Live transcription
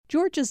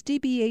Georgia's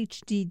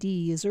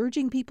DBHDD is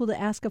urging people to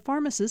ask a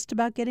pharmacist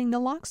about getting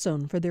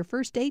naloxone for their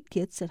first aid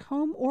kits at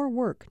home or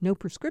work. No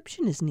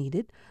prescription is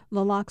needed.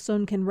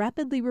 Naloxone can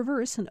rapidly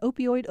reverse an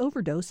opioid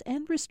overdose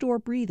and restore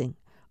breathing.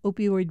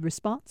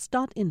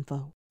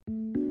 Opioidresponse.info.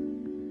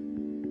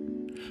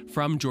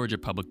 From Georgia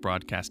Public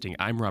Broadcasting,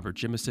 I'm Robert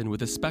Jimison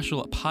with a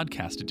special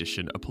podcast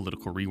edition of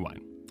Political Rewind.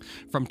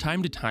 From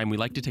time to time, we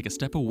like to take a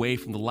step away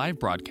from the live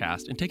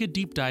broadcast and take a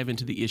deep dive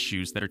into the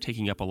issues that are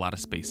taking up a lot of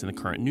space in the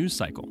current news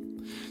cycle.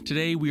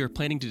 Today, we are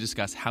planning to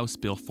discuss House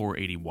Bill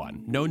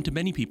 481, known to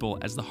many people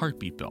as the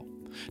Heartbeat Bill.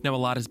 Now, a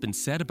lot has been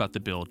said about the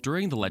bill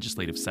during the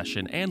legislative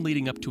session and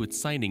leading up to its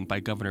signing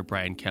by Governor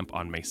Brian Kemp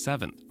on May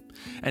 7th.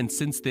 And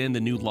since then,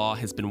 the new law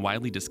has been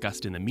widely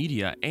discussed in the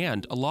media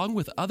and, along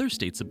with other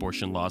states'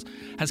 abortion laws,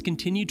 has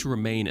continued to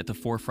remain at the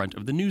forefront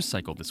of the news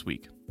cycle this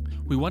week.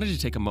 We wanted to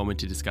take a moment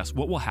to discuss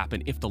what will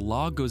happen if the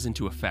law goes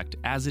into effect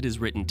as it is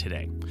written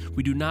today.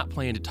 We do not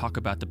plan to talk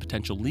about the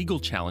potential legal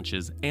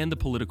challenges and the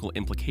political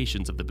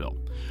implications of the bill.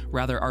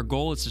 Rather, our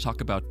goal is to talk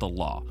about the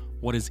law,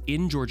 what is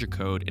in Georgia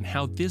code, and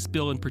how this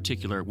bill in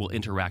particular will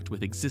interact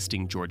with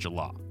existing Georgia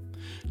law.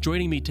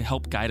 Joining me to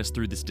help guide us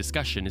through this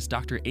discussion is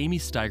Dr. Amy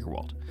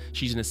Steigerwalt.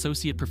 She's an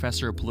associate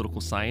professor of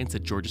political science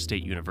at Georgia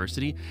State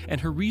University,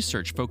 and her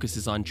research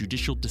focuses on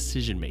judicial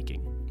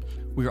decision-making.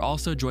 We are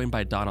also joined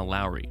by Donna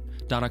Lowry.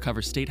 Donna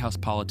covers state house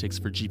politics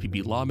for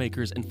GPB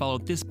lawmakers and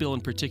followed this bill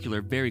in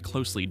particular very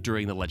closely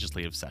during the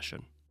legislative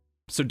session.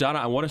 So Donna,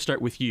 I want to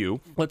start with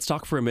you. Let's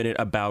talk for a minute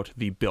about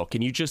the bill.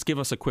 Can you just give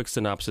us a quick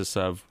synopsis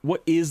of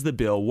what is the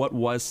bill, what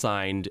was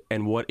signed,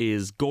 and what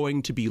is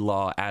going to be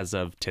law as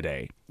of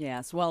today?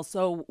 Yes, well,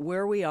 so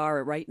where we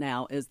are right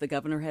now is the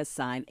governor has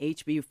signed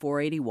HB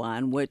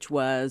 481, which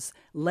was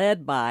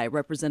led by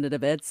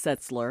Representative Ed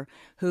Setzler,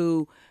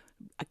 who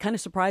kind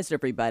of surprised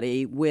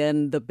everybody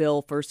when the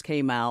bill first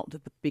came out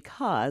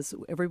because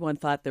everyone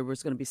thought there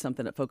was going to be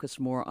something that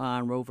focused more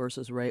on Roe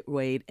versus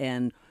Wade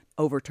and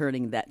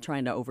overturning that,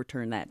 trying to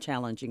overturn that,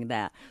 challenging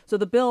that. So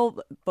the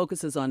bill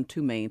focuses on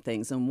two main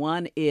things, and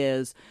one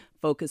is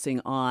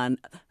focusing on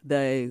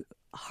the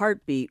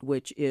heartbeat,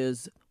 which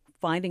is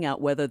finding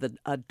out whether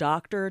a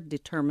doctor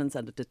determines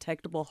a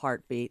detectable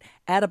heartbeat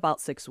at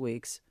about 6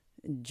 weeks,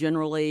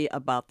 generally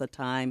about the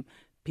time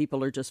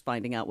people are just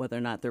finding out whether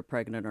or not they're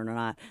pregnant or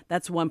not.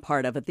 That's one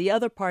part of it. The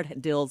other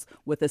part deals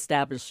with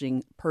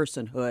establishing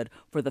personhood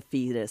for the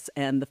fetus.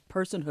 And the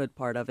personhood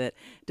part of it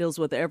deals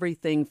with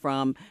everything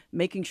from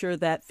making sure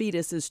that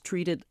fetus is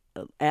treated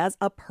as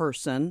a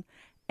person.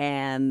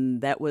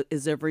 And that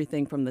is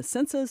everything from the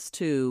census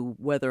to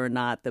whether or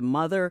not the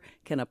mother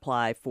can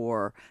apply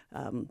for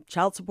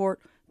child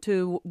support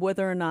to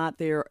whether or not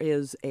there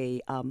is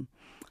a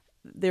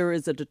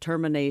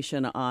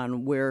determination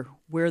on where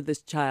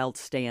this child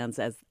stands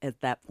at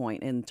that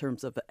point in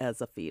terms of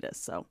as a fetus.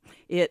 So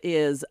it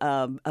is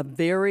a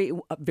very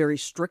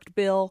strict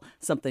bill,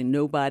 something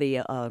nobody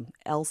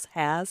else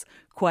has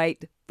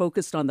quite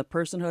focused on the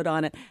personhood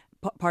on it,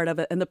 part of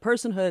it. And the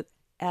personhood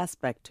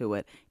aspect to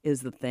it is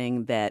the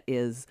thing that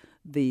is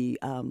the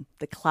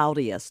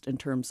cloudiest in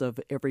terms of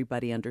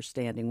everybody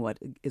understanding what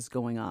is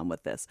going on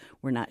with this.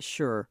 We're not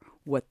sure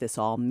what this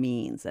all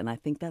means, and I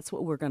think that's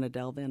what we're going to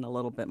delve in a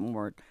little bit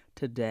more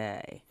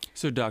today.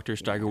 So Dr.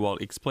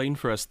 Steigerwalt, explain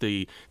for us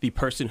the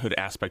personhood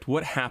aspect.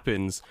 What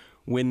happens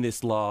when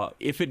this law,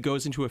 if it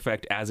goes into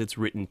effect as it's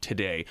written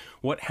today,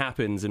 what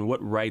happens and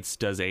what rights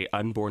does a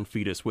unborn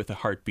fetus with a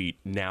heartbeat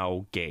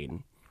now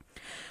gain?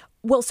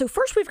 Well, so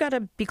first we've got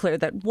to be clear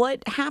that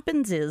what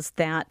happens is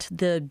that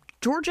the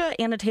Georgia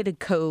Annotated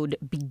Code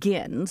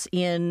begins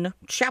in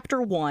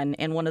Chapter 1,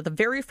 and one of the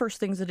very first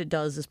things that it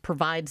does is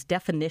provides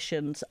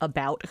definitions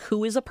about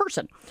who is a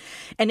person.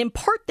 And in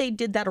part, they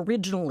did that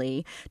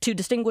originally to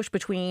distinguish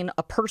between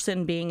a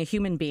person being a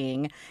human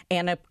being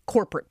and a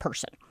corporate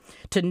person,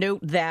 to note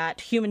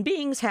that human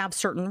beings have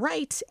certain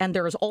rights, and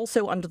there is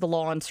also under the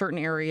law in certain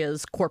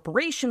areas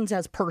corporations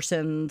as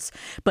persons,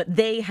 but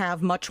they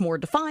have much more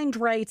defined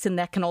rights, and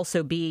that can also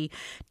be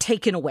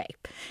taken away.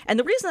 And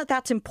the reason that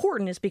that's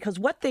important is because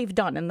what they've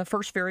done, and the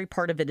first very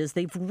part of it is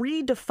they've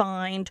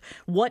redefined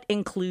what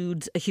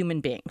includes a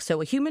human being.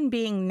 So a human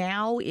being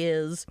now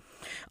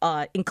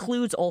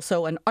includes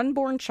also an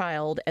unborn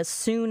child as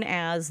soon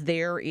as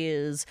there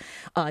is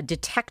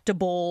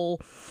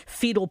detectable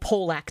fetal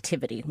pole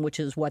activity, which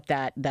is what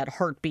that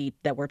heartbeat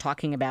that we're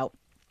talking about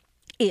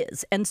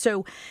is. And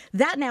so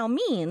that now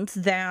means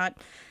that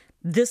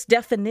this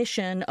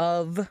definition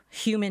of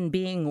human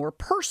being or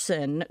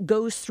person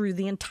goes through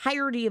the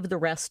entirety of the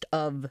rest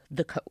of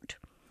the code.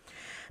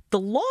 The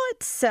law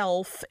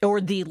itself,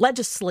 or the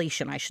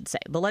legislation, I should say,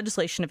 the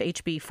legislation of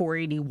HB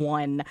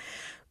 481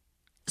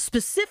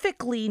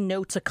 specifically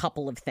notes a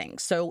couple of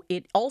things. So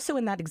it also,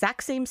 in that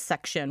exact same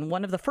section,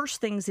 one of the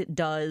first things it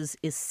does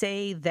is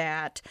say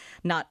that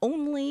not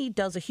only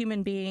does a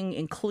human being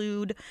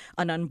include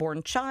an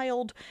unborn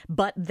child,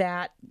 but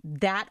that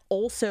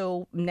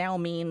also now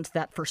means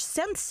that for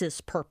census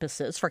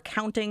purposes, for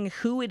counting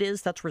who it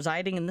is that's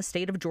residing in the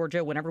state of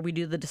Georgia whenever we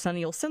do the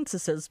decennial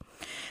censuses,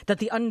 that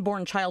the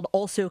unborn child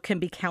also can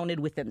be counted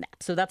within that.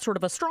 So that's sort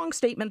of a strong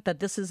statement that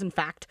this is in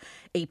fact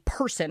a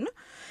person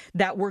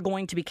that we're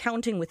going to be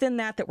counting within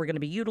that we're going to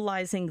be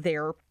utilizing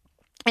there.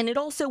 And it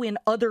also in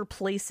other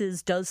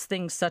places does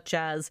things such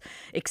as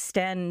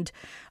extend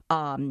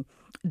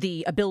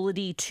the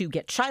ability to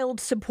get child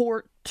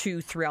support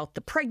to throughout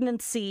the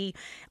pregnancy,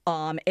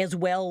 as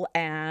well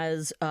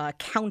as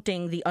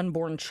counting the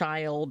unborn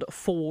child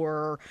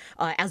for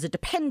as a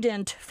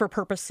dependent for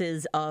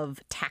purposes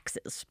of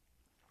taxes.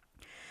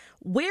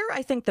 Where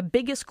I think the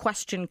biggest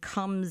question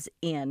comes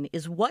in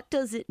is what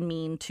does it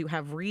mean to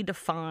have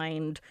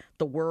redefined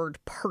the word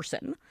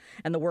person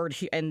and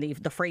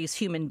the phrase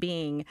human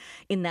being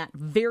in that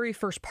very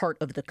first part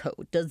of the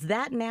code? Does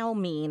that now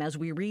mean, as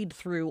we read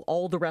through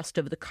all the rest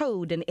of the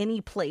code in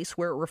any place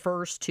where it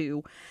refers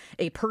to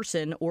a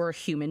person or a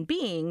human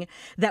being,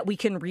 that we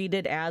can read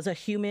it as a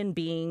human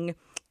being,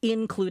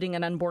 including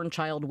an unborn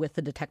child with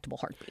a detectable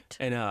heartbeat?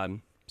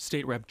 And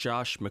State Rep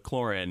Josh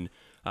McLaurin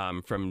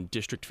from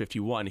District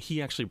 51, he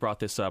actually brought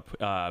this up.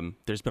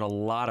 There's been a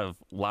lot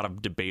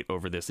of debate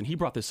over this, and he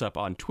brought this up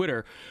on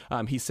Twitter.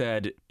 He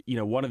said, he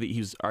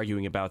was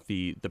arguing about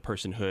the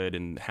personhood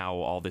and how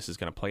all this is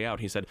going to play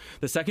out. He said,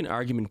 the second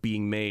argument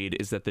being made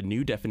is that the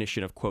new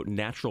definition of, quote,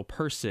 natural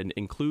person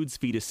includes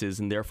fetuses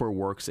and therefore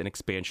works an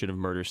expansion of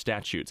murder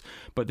statutes.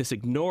 But this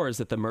ignores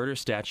that the murder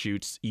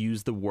statutes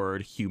use the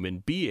word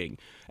human being.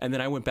 And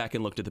then I went back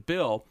and looked at the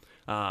bill.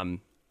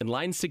 In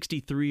line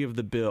 63 of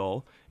the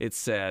bill, it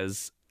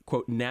says,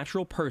 quote,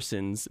 natural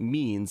persons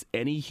means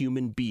any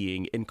human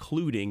being,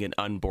 including an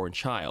unborn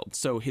child.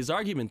 So his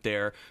argument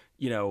there,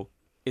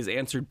 is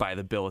answered by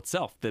the bill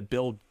itself. The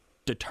bill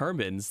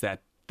determines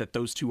that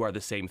those two are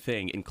the same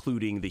thing,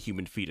 including the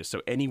human fetus.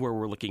 So anywhere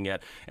we're looking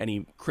at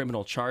any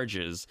criminal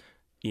charges,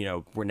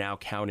 we're now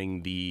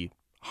counting the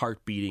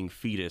heart-beating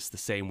fetus the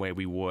same way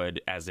we would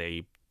as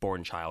a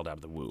born child out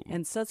of the womb.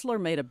 And Setzler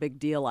made a big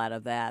deal out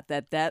of that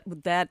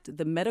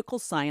the medical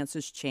science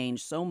has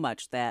changed so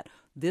much that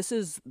this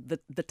is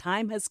the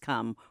time has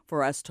come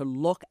for us to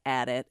look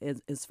at it,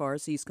 as far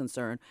as he's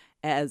concerned,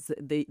 as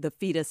the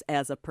fetus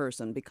as a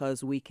person,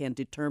 because we can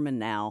determine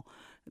now,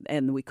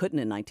 and we couldn't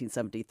in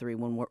 1973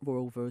 when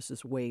Roe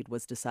versus Wade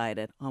was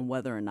decided, on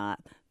whether or not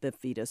the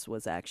fetus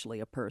was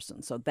actually a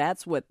person. So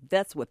that's what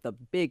the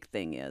big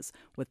thing is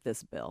with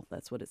this bill.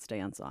 That's what it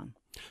stands on.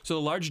 So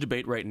the large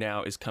debate right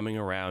now is coming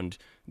around,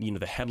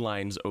 the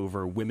headlines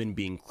over women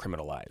being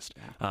criminalized.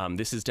 Yeah.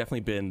 This has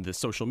definitely been the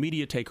social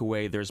media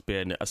takeaway. There's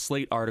been a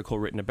Slate article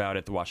written about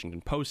it. The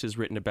Washington Post has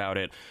written about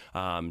it.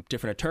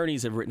 Different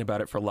attorneys have written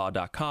about it for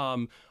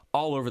law.com.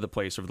 All over the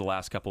place over the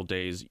last couple of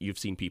days, you've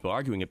seen people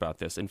arguing about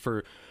this. And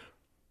for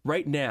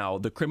right now,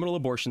 the criminal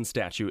abortion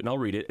statute, and I'll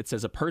read it, it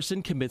says a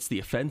person commits the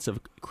offense of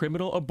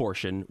criminal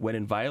abortion when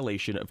in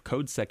violation of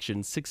Code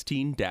Section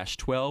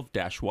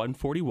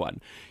 16-12-141.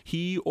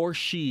 He or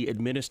she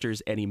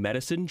administers any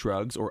medicine,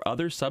 drugs, or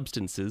other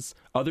substance,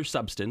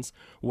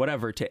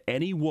 whatever, to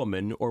any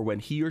woman, or when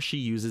he or she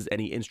uses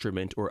any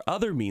instrument or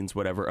other means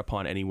whatever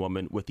upon any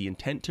woman with the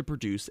intent to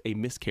produce a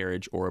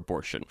miscarriage or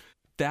abortion.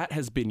 That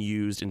has been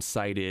used and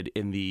cited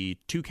in the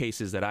two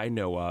cases that I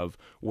know of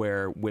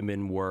where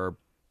women were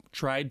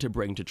tried to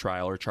bring to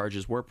trial, or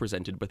charges were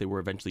presented, but they were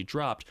eventually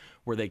dropped,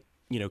 where they,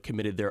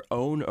 committed their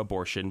own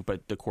abortion,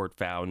 but the court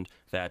found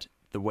that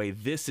the way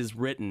this is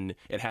written,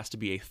 it has to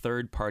be a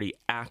third-party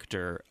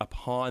actor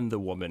upon the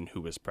woman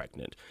who is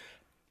pregnant.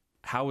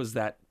 How is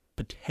that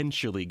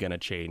potentially going to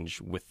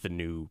change with the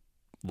new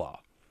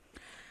law?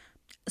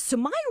 So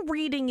my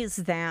reading is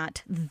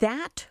that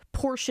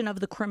portion of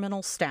the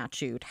criminal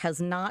statute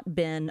has not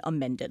been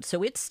amended.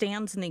 So it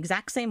stands in the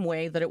exact same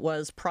way that it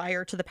was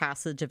prior to the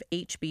passage of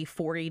HB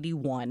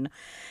 481.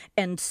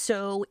 And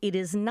so it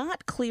is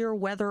not clear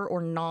whether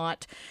or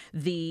not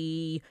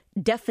the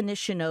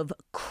definition of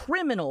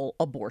criminal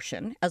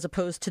abortion as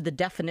opposed to the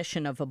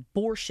definition of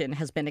abortion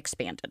has been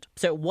expanded.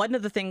 So one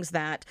of the things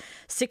that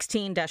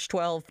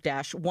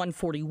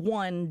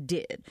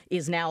 16-12-141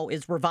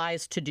 is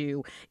revised to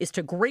do is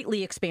to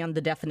greatly expand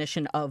the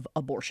definition of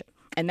abortion.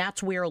 And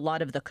that's where a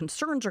lot of the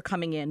concerns are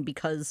coming in,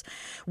 because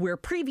where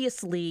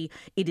previously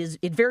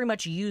it very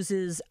much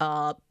uses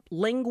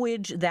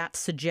language that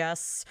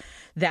suggests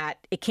that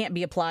it can't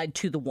be applied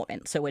to the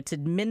woman. So it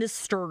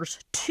administers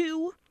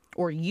to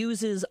or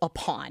uses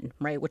upon,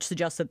 right, which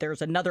suggests that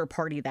there's another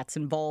party that's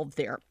involved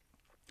there.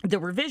 The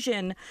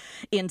revision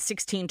in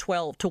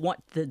 1612 to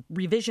the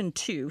revision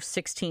to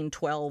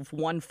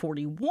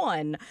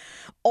 16-12-141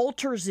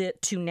 alters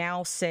it to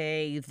now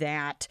say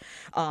that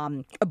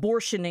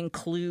abortion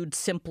includes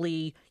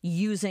simply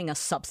using a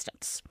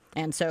substance.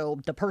 And so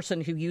the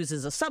person who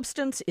uses a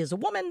substance is a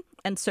woman.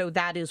 And so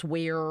that is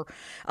where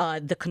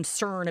the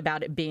concern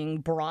about it being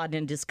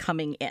broadened is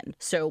coming in.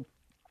 So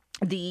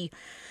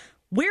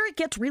where it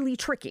gets really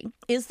tricky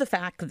is the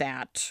fact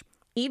that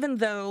even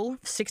though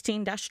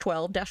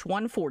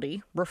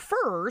 16-12-140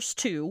 refers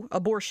to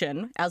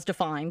abortion as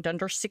defined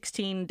under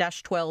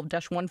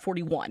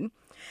 16-12-141,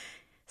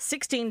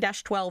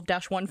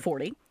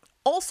 16-12-140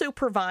 also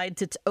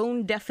provides its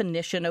own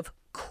definition of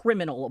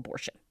criminal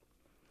abortion.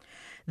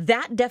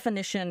 That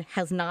definition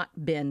has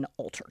not been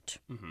altered.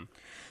 Mm-hmm.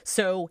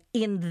 So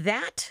in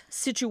that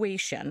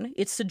situation,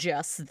 it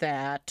suggests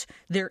that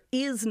there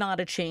is not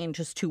a change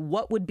as to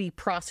what would be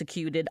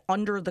prosecuted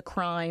under the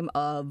crime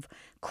of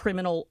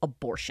criminal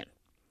abortion.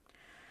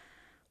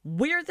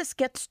 Where this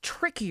gets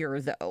trickier,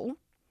 though,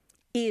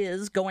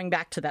 is going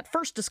back to that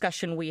first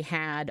discussion we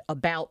had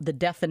about the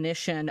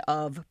definition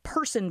of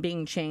person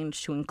being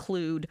changed to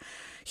include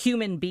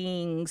human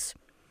beings,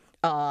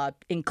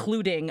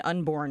 including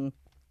unborn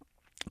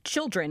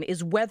children,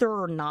 is whether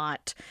or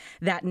not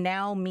that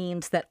now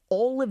means that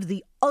all of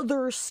the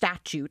other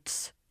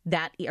statutes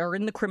that are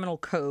in the criminal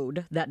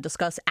code that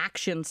discuss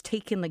actions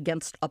taken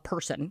against a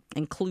person,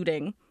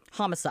 including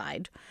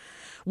homicide,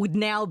 would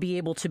now be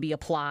able to be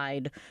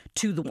applied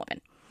to the woman.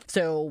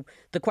 So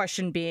the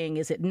question being,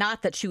 is it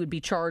not that she would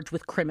be charged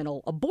with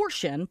criminal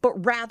abortion,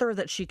 but rather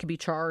that she could be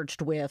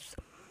charged with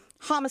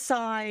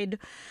homicide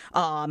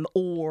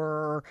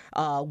or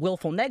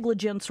willful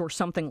negligence or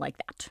something like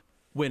that.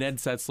 When Ed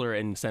Setzler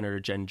and Senator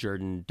Jen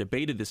Jordan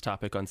debated this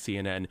topic on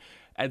CNN,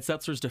 Ed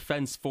Setzler's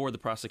defense for the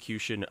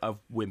prosecution of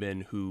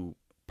women who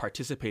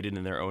participated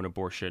in their own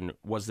abortion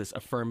was this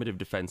affirmative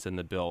defense in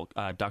the bill.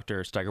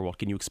 Dr. Steigerwald,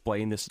 can you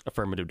explain this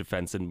affirmative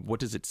defense and what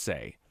does it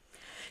say?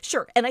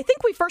 Sure. And I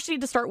think we first need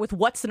to start with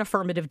what's an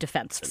affirmative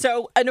defense.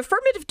 So an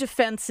affirmative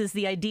defense is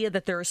the idea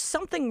that there is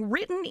something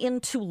written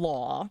into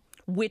law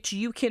which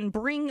you can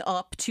bring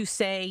up to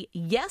say,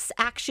 yes,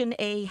 action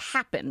A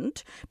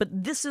happened, but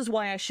this is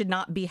why I should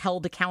not be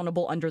held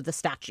accountable under the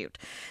statute.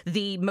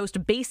 The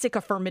most basic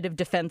affirmative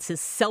defense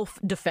is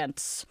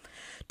self-defense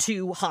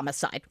to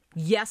homicide.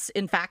 Yes,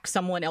 in fact,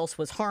 someone else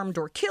was harmed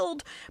or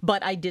killed,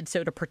 but I did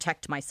so to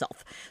protect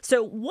myself.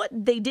 So what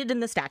they did in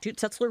the statute,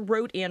 Setzler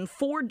wrote in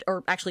 5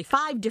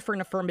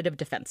 different affirmative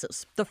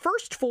defenses. The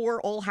first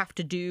 4 all have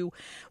to do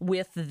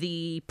with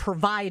the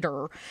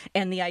provider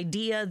and the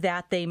idea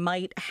that they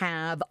might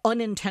have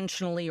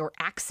unintentionally or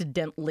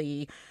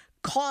accidentally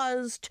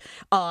caused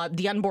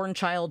the unborn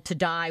child to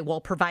die while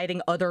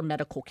providing other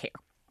medical care.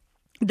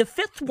 The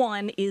 5th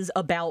one is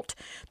about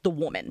the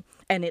woman,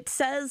 and it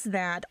says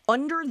that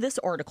under this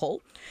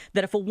article,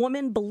 that if a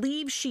woman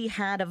believes she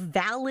had a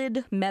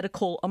valid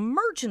medical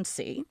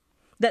emergency,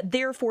 that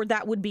therefore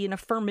that would be an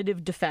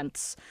affirmative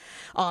defense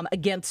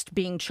against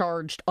being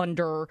charged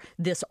under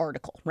this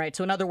article, right?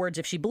 So in other words,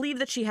 if she believed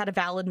that she had a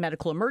valid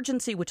medical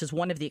emergency, which is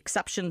one of the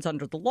exceptions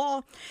under the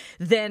law,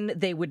 then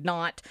they would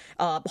not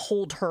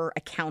hold her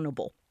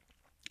accountable.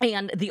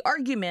 And the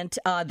argument,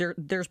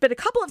 there's been a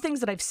couple of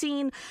things that I've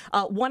seen.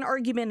 One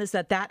argument is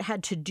that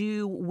had to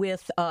do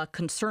with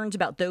concerns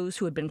about those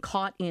who had been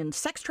caught in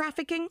sex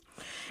trafficking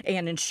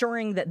and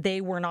ensuring that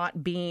they were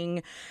not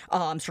being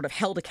sort of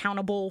held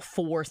accountable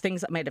for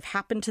things that might have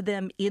happened to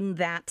them in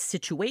that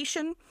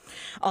situation.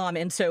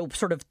 And so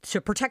sort of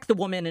to protect the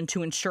woman and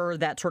to ensure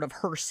that sort of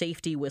her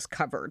safety was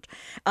covered.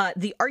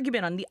 The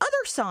argument on the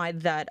other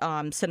side that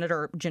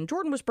Senator Jen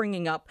Jordan was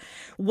bringing up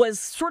was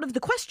sort of the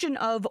question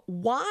of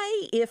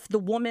why, if the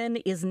woman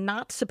is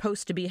not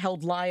supposed to be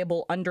held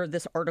liable under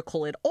this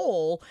article at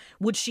all,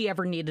 would she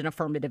ever need an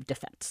affirmative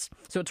defense?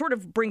 So it sort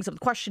of brings up the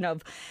question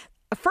of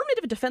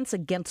affirmative defense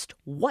against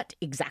what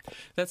exactly?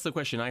 That's the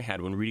question I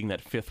had when reading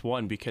that 5th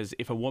one, because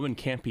if a woman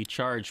can't be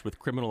charged with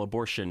criminal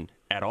abortion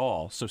at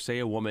all, so say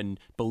a woman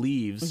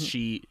believes,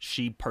 she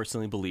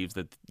personally believes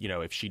that,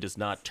 if she does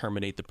not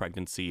terminate the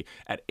pregnancy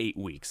at 8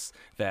 weeks,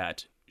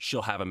 that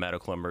she'll have a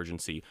medical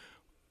emergency.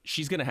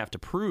 She's going to have to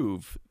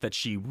prove that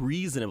she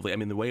reasonably,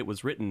 the way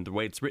it's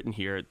written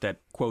here,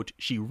 that, quote,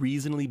 she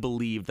reasonably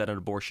believed that an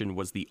abortion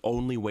was the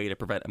only way to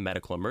prevent a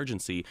medical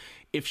emergency.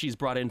 If she's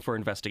brought in for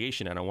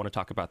investigation, and I want to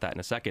talk about that in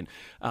a second,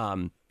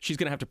 she's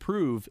going to have to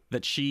prove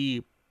that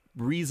she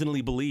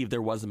reasonably believed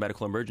there was a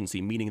medical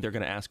emergency, meaning they're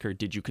going to ask her,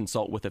 did you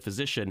consult with a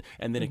physician?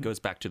 And then it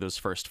goes back to those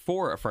first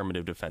 4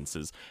 affirmative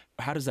defenses.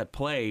 How does that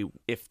play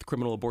if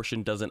criminal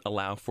abortion doesn't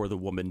allow for the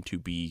woman to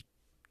be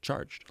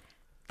charged?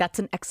 That's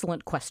an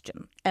excellent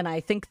question. And I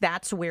think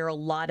that's where a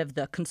lot of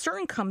the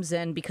concern comes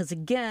in, because,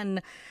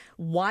 again,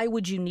 why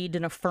would you need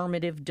an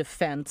affirmative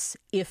defense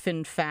if,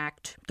 in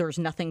fact, there's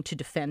nothing to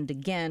defend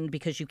again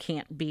because you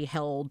can't be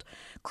held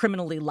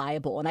criminally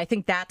liable? And I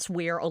think that's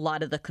where a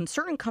lot of the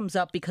concern comes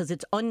up, because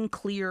it's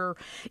unclear,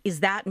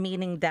 is that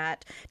meaning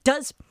that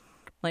let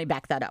me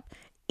back that up.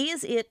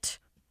 Is it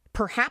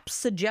perhaps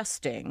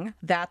suggesting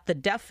that the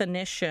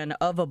definition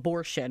of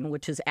abortion,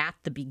 which is at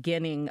the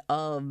beginning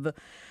of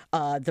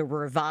the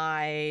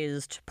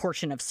revised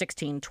portion of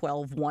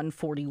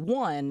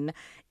 16-12-141,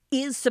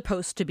 is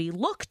supposed to be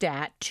looked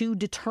at to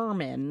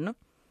determine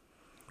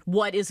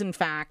what is in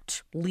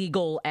fact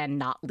legal and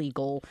not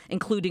legal,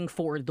 including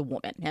for the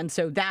woman. And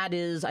so that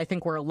is, I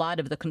think, where a lot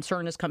of the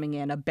concern is coming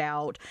in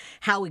about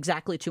how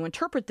exactly to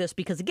interpret this,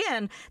 because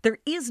again, there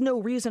is no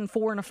reason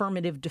for an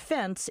affirmative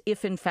defense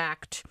if in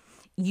fact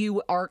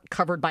you aren't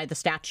covered by the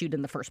statute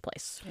in the first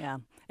place. Yeah.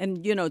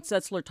 And,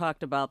 Setzler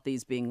talked about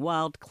these being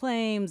wild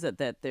claims,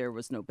 that there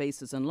was no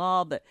basis in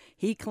law, that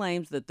he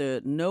claims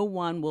that no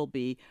one will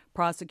be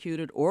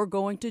prosecuted or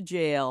going to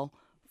jail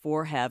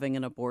for having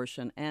an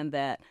abortion, and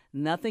that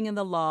nothing in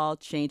the law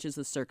changes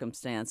the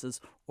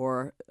circumstances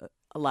or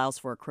allows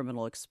for a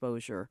criminal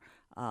exposure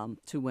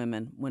to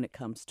women when it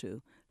comes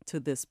to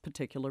this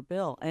particular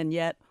bill. And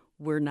yet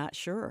we're not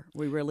sure.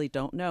 We really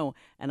don't know.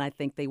 And I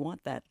think they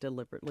want that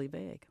deliberately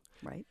vague.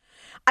 Right.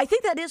 I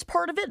think that is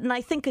part of it. And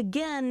I think,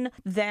 again,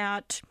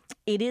 that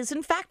it is,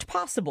 in fact,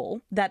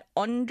 possible that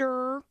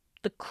under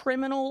the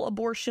criminal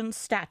abortion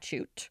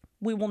statute,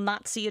 we will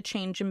not see a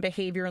change in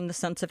behavior in the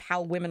sense of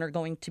how women are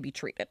going to be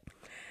treated.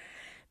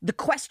 The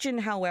question,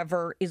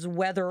 however, is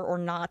whether or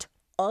not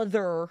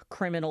other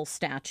criminal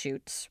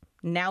statutes,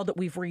 now that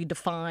we've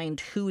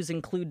redefined who is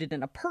included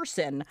in a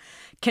person,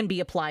 can be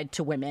applied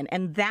to women.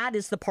 And that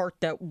is the part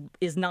that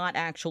is not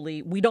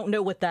actually, we don't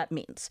know what that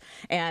means.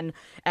 And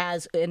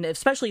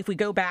especially if we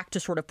go back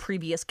to sort of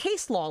previous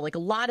case law, like a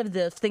lot of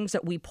the things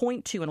that we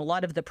point to and a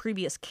lot of the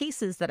previous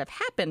cases that have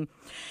happened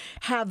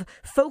have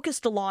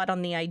focused a lot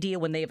on the idea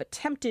when they have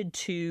attempted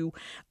to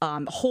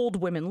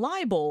hold women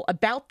liable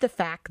about the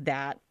fact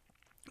that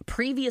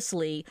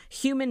previously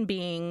human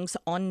beings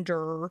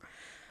under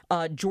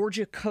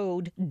Georgia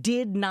code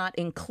did not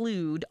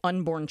include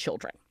unborn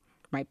children.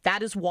 Right.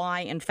 That is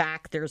why, in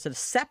fact, there's a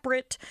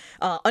separate,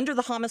 under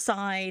the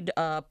homicide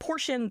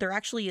portion, there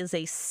actually is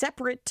a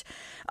separate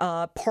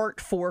part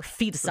for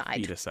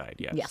feticide. For feticide,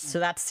 yes. Yes. So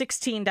that's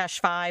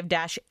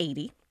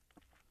 16-5-80.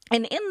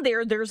 And in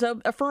there, there's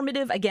an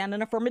affirmative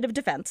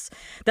defense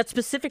that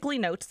specifically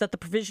notes that the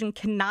provision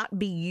cannot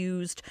be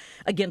used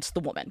against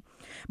the woman.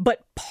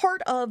 But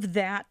part of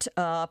that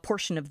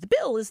portion of the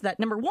bill is that,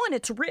 number one,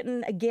 it's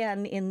written,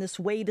 again, in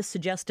this way to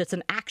suggest it's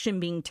an action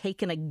being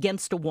taken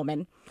against a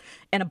woman,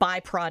 and a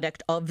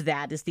byproduct of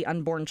that is the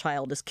unborn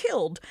child is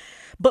killed.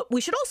 But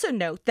we should also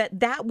note that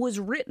that was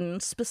written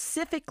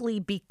specifically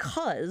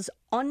because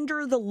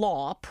under the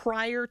law,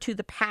 prior to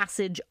the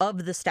passage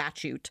of the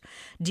statute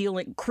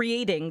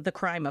creating the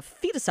crime of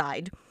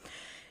feticide,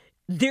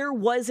 there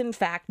was, in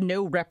fact,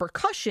 no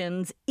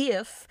repercussions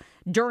if,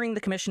 during the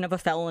commission of a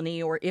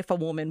felony or if a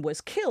woman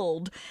was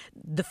killed,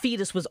 the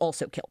fetus was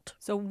also killed.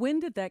 So when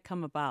did that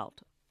come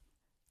about?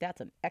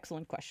 That's an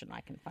excellent question.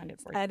 I can find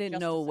it for you. I didn't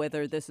know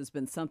whether this has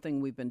been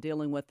something we've been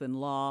dealing with in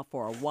law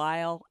for a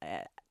while.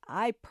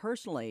 I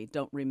personally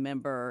don't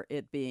remember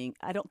it being,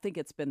 I don't think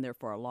it's been there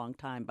for a long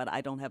time, but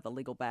I don't have the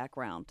legal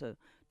background to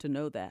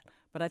know that.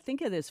 But I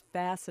think it is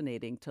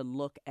fascinating to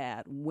look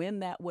at when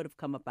that would have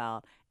come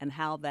about and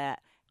how that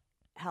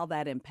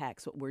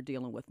impacts what we're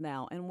dealing with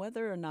now, and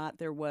whether or not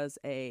there was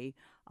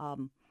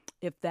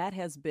if that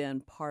has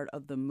been part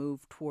of the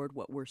move toward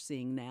what we're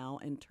seeing now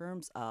in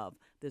terms of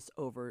this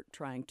over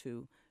trying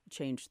to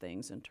change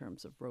things in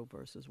terms of Roe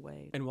versus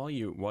Wade. And while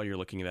you're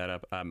looking that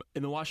up,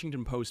 in the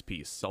Washington Post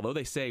piece, although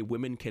they say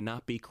women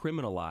cannot be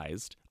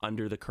criminalized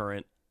under the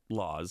current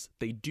laws,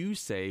 they do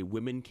say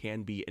women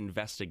can be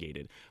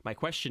investigated. My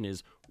question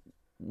is,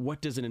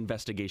 what does an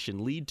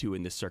investigation lead to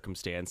in this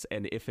circumstance?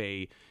 And if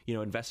a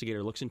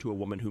investigator looks into a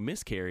woman who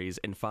miscarries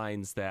and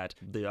finds that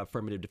the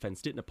affirmative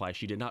defense didn't apply,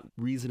 she did not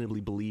reasonably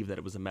believe that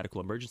it was a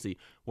medical emergency,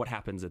 what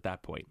happens at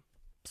that point?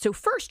 So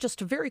first, just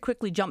to very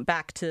quickly jump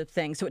back to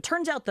things. So it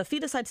turns out the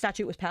feticide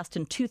statute was passed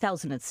in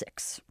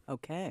 2006.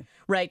 Okay.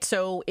 Right.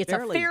 So it's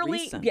fairly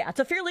recent. Yeah,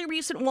 it's a fairly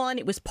recent one.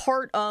 It was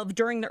part of,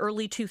 during the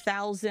early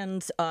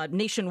 2000s,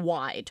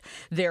 nationwide,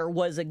 there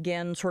was,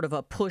 again, sort of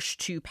a push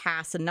to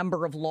pass a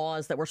number of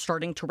laws that were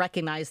starting to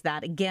recognize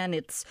that. Again,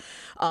 it's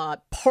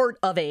part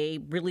of a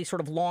really sort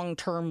of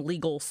long-term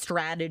legal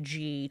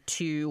strategy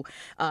to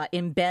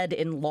embed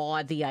in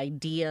law the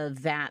idea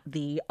that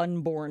the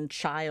unborn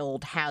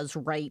child has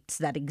rights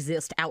that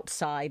exist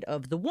outside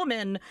of the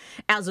woman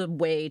as a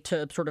way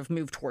to sort of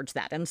move towards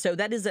that. And so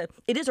it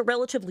is a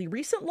relatively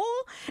recent law.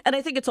 And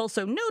I think it's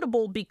also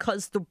notable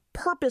because the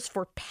purpose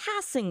for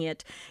passing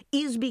it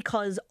is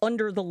because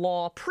under the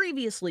law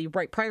previously,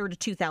 right prior to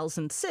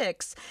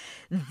 2006,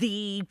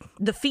 the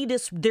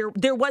fetus,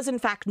 there was in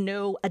fact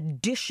no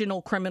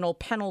additional criminal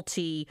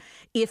penalty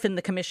if in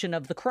the commission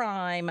of the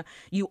crime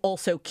you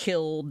also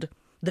killed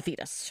the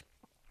fetus.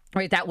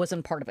 Right, that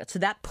wasn't part of it. So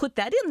that put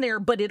that in there,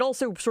 but it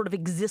also sort of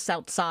exists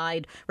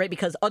outside, right?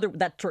 Because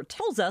that sort of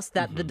tells us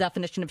that the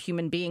definition of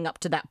human being up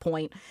to that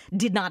point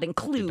did not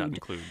include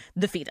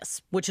the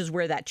fetus, which is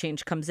where that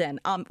change comes in.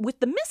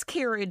 With the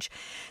miscarriage,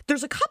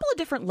 there's a couple of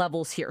different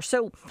levels here.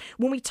 So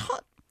when we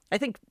talk, I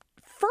think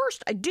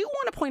first, I do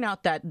want to point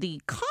out that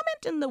the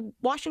comment in the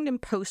Washington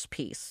Post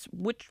piece,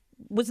 which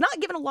was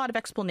not given a lot of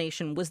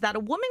explanation, was that a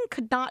woman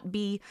could not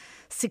be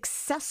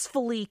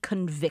successfully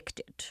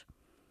convicted.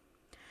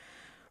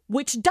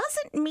 which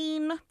doesn't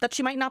mean that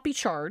she might not be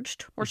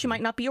charged, or she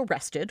might not be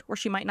arrested, or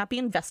she might not be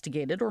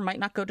investigated, or might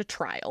not go to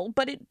trial,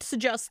 but it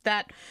suggests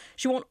that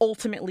she won't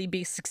ultimately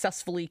be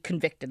successfully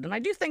convicted. And I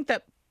do think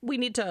that we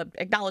need to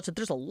acknowledge that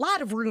there's a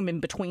lot of room in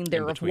between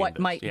there of what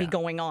might be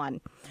going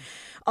on.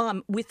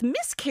 With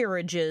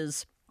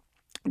miscarriages,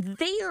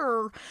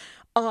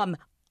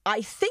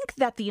 I think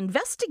that the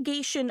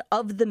investigation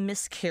of the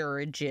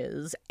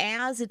miscarriages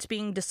as it's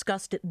being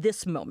discussed at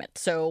this moment,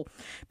 so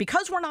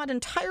because we're not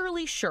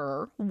entirely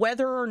sure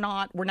whether or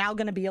not we're now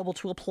going to be able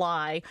to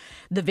apply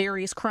the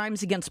various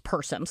crimes against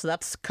persons, so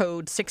that's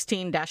code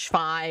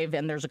 16-5,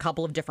 and there's a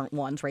couple of different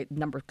ones, right?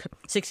 Number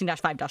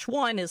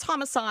 16-5-1 is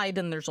homicide,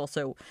 and there's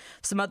also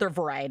some other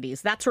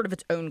varieties. That's sort of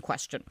its own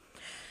question.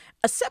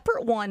 A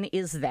separate one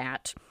is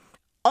that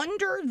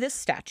under this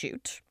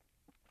statute,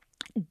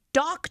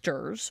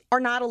 doctors are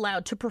not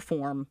allowed to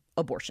perform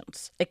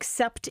abortions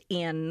except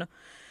in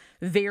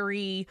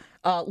very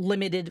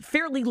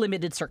fairly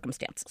limited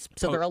circumstances.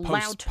 So they're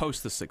allowed to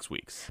post the 6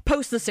 weeks.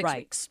 Post the 6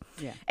 weeks.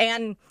 Yeah.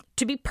 And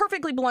to be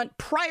perfectly blunt,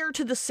 prior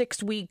to the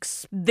 6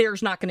 weeks,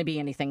 there's not going to be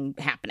anything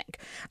happening.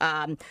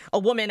 A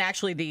woman,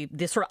 actually,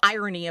 the sort of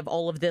irony of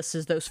all of this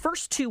is those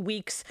first 2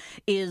 weeks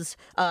is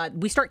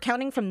we start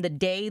counting from the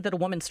day that a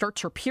woman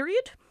starts her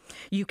period.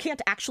 You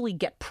can't actually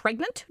get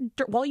pregnant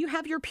while you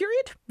have your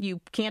period.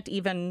 You can't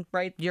even,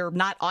 right? You're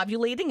not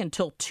ovulating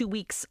until 2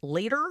 weeks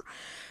later.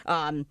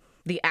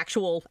 The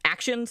actual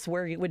actions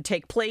where it would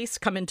take place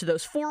come into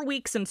those 4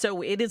 weeks. And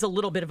so it is a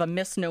little bit of a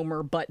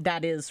misnomer, but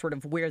that is sort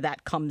of where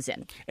that comes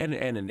in. And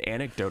an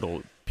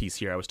anecdotal piece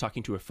here. I was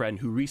talking to a friend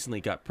who recently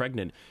got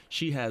pregnant.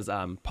 She has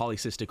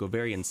polycystic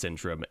ovarian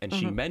syndrome, and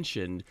she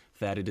mentioned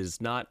that it is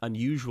not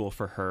unusual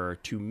for her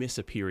to miss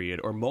a period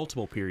or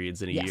multiple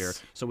periods in a year.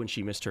 So when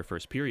she missed her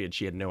first period,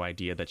 she had no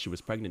idea that she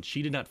was pregnant.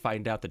 She did not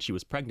find out that she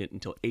was pregnant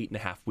until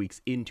 8.5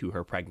 weeks into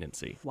her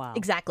pregnancy. Wow.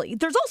 Exactly.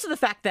 There's also the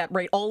fact that,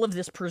 right, all of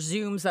this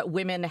presumes that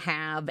women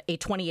have a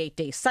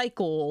 28-day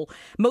cycle.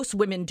 Most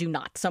women do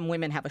not. Some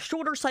women have a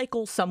shorter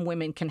cycle. Some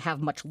women can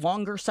have much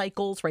longer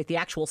cycles, right? The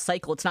actual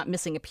cycle, it's not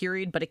missing a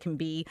period, but it can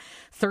be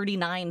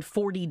 39,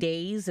 40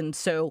 days. And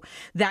so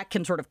that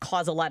can sort of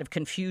cause a lot of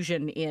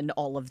confusion in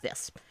all of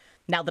this.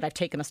 Now that I've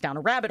taken us down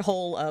a rabbit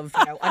hole of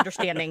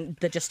understanding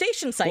the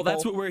gestation cycle. Well,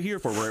 that's what we're here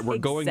for. We're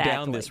going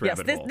down this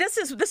rabbit hole.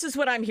 This is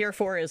what I'm here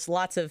for, is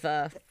lots of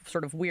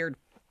sort of weird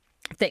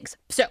things.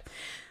 So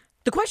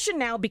the question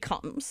now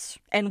becomes,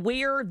 and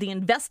where the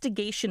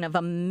investigation of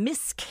a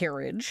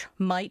miscarriage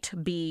might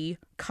be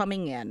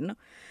coming in,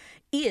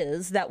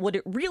 is that what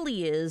it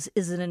really is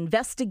an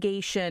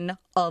investigation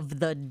of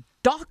the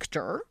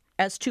doctor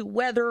as to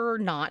whether or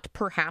not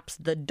perhaps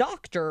the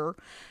doctor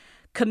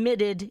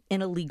committed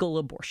an illegal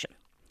abortion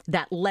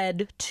that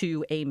led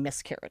to a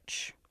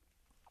miscarriage.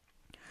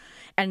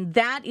 And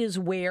that is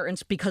where, and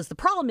because the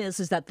problem is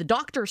that the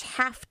doctors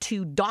have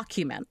to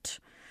document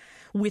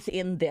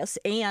within this,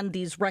 and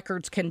these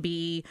records can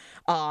be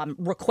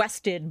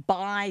requested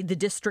by the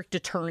district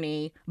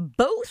attorney,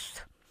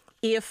 both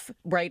if,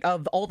 right,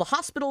 of all the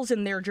hospitals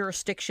in their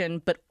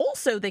jurisdiction, but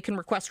also they can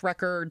request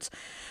records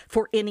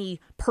for any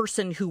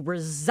person who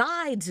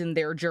resides in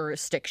their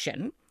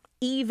jurisdiction,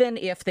 even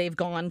if they've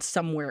gone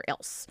somewhere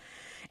else.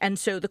 And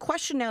so the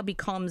question now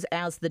becomes,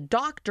 as the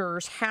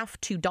doctors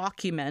have to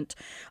document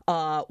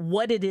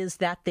what it is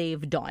that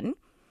they've done,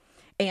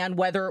 and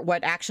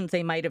what actions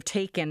they might have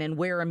taken and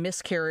where a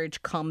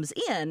miscarriage comes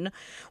in,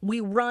 we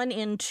run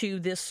into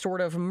this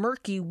sort of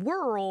murky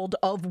world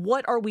of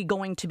what are we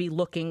going to be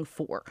looking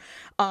for.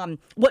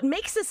 What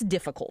makes this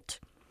difficult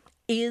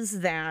is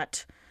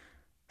that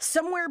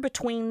somewhere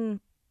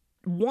between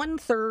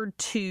 1/3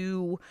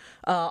 to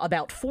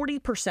about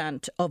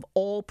 40% of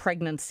all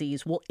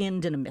pregnancies will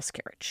end in a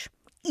miscarriage,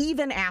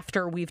 even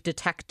after we've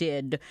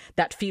detected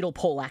that fetal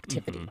pole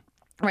activity.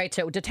 Right,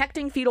 so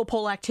detecting fetal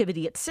pole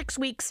activity at 6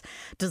 weeks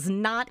does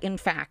not, in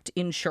fact,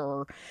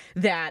 ensure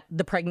that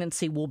the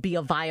pregnancy will be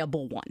a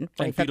viable one.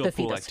 Right? And fetal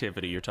pole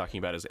activity you're talking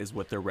about is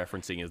what they're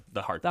referencing is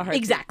the heartbeat.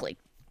 Exactly.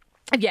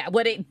 Yeah,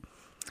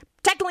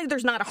 technically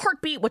there's not a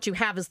heartbeat. What you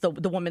have is the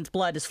woman's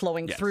blood is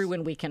flowing through,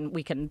 and we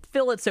can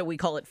feel it, so we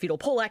call it fetal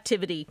pole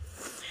activity.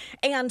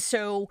 And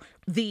so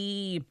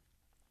the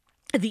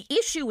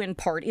issue in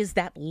part is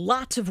that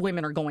lots of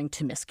women are going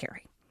to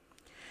miscarry.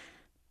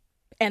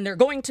 And they're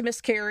going to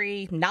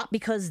miscarry not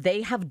because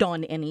they have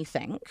done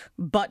anything,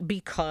 but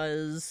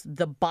because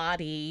the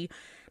body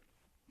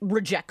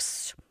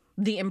rejects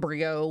the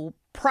embryo,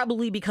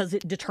 probably because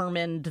it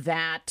determined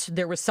that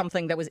there was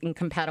something that was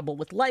incompatible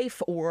with life,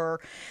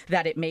 or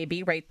that it may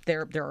be, right,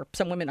 there are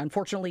some women,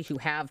 unfortunately, who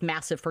have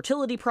massive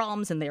fertility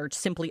problems, and they're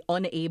simply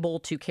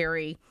unable to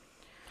carry.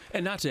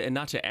 And not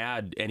to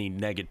add any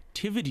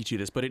negativity to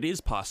this, but it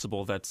is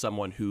possible that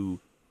someone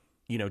who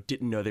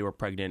didn't know they were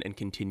pregnant and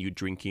continued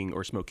drinking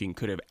or smoking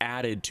could have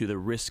added to the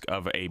risk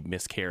of a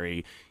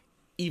miscarry,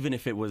 even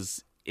if it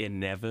was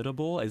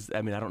inevitable. I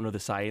don't know the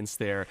science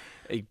there.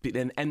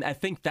 And I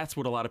think that's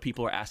what a lot of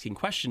people are asking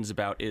questions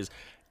about is,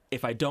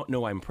 if I don't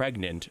know I'm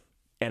pregnant,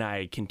 and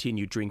I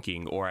continued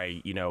drinking, or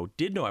I,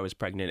 did know I was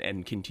pregnant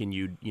and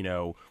continued,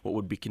 what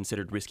would be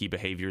considered risky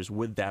behaviors,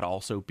 would that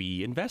also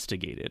be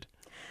investigated?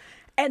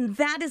 And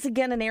that is,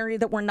 again, an area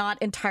that we're not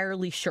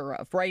entirely sure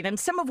of, right? And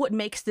some of what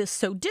makes this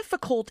so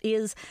difficult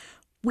is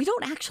we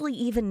don't actually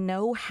even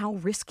know how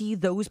risky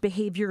those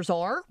behaviors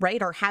are,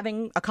 right? Or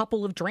having a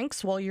couple of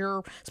drinks while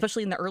you're,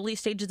 especially in the early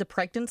stages of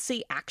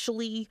pregnancy,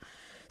 actually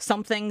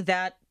something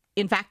that,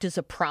 in fact, is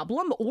a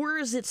problem? Or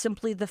is it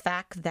simply the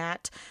fact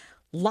that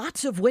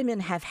lots of women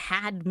have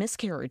had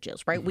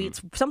miscarriages, right?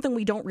 It's something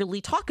we don't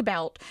really talk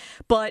about,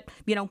 but,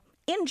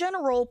 in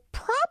general,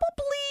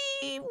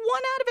 probably 1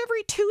 out of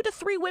every 2 to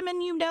 3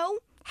 women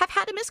have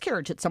had a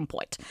miscarriage at some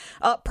point,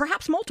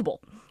 perhaps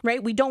multiple,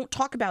 right? We don't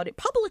talk about it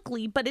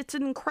publicly, but it's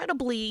an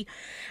incredibly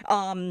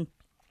sort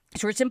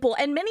of simple.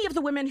 And many of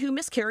the women who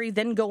miscarry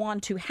then go on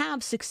to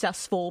have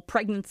successful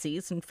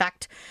pregnancies. In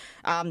fact,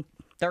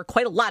 there are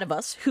quite a lot of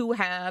us who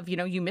have,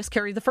 you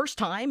miscarry the first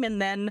time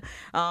and then,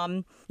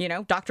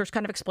 doctors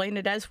kind of explain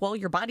it as, well,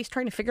 your body's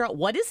trying to figure out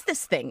what is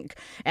this thing.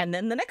 And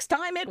then the next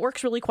time it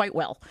works really quite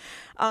well.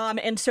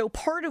 And so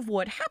part of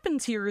what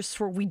happens here is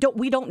we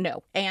don't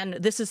know. And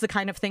this is the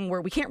kind of thing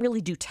where we can't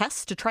really do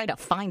tests to try to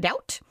find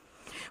out.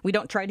 We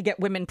don't try to get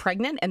women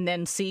pregnant and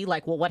then see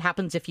what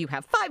happens if you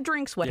have 5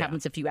 drinks? What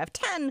happens if you have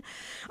 10?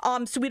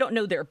 So we don't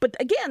know there. But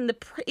again, the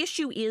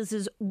issue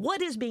is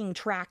what is being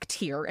tracked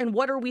here and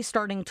what are we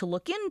starting to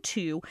look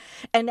into?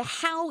 And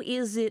how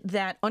is it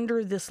that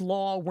under this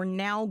law, we're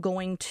now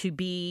going to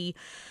be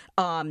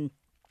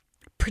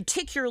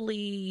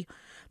particularly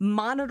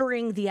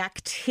monitoring the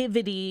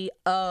activity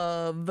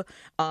of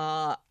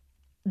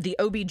the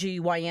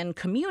OBGYN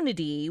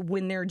community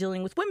when they're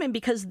dealing with women,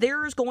 because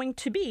there's going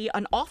to be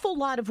an awful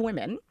lot of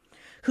women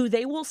who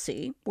they will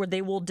see where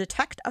they will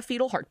detect a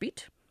fetal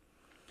heartbeat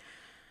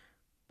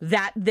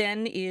that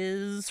then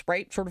is,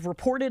 sort of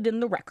reported in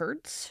the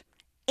records,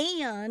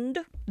 and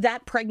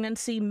that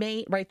pregnancy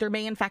there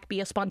may in fact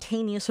be a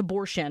spontaneous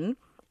abortion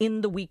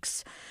in the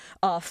weeks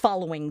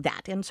following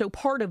that. And so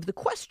part of the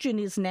question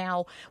is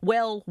now,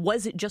 well,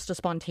 was it just a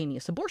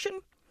spontaneous abortion?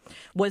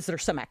 Was there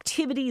some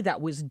activity that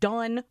was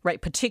done,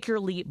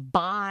 particularly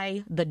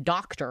by the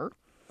doctor,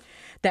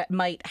 that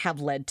might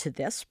have led to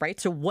this, right?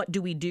 So what do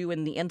we do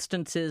in the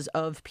instances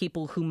of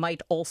people who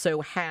might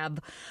also have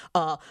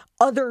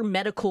other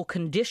medical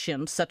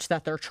conditions such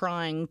that they're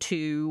trying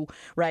to,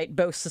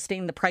 both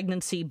sustain the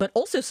pregnancy, but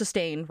also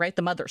sustain,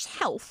 the mother's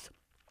health?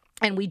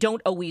 And we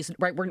don't always,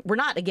 we're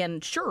not,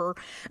 again, sure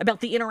about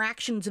the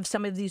interactions of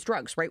some of these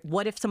drugs,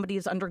 What if somebody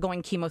is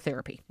undergoing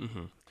chemotherapy?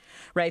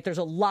 There's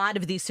a lot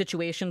of these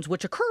situations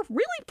which occur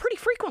really pretty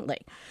frequently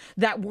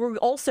that we're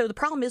also, the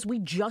problem is we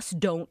just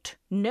don't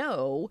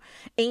know.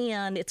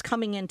 And it's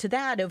coming into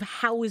that of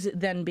how is it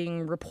then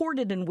being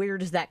reported and where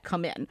does that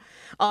come in?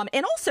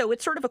 And also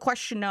it's sort of a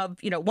question of,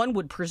 one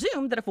would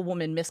presume that if a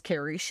woman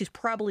miscarries, she's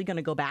probably going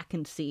to go back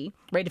and see,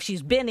 if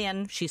she's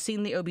she's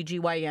seen the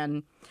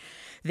OBGYN,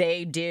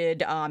 they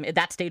did, at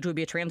that stage would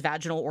be a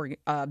transvaginal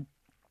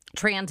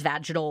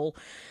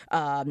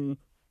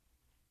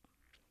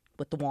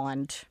with the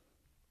wand.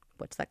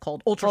 What's that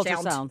called?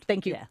 Ultrasound.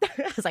 Thank you.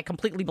 Because I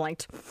completely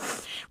blanked.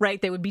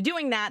 They would be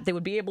doing that. They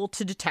would be able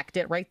to detect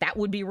it, That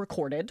would be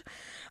recorded.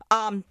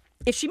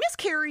 If she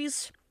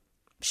miscarries,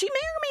 she may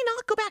or may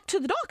not go back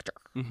to the doctor.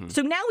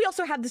 So now we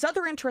also have this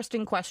other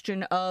interesting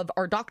question of,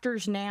 are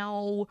doctors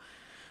now,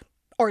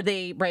 are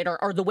they,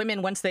 are the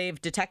women, once they've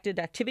detected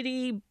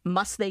activity,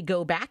 must they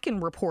go back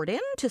and report in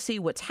to see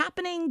what's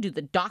happening? Do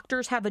the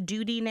doctors have a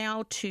duty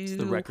now to... It's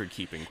the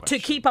record-keeping question.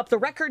 To keep up the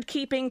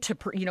record-keeping,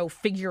 to,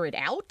 figure it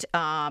out?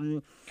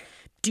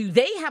 Do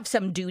they have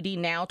some duty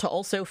now to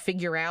also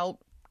figure out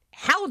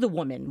how the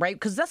woman,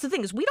 because that's the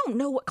thing, is we don't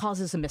know what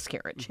causes a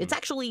miscarriage. It's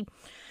actually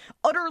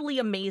utterly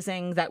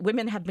amazing that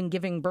women have been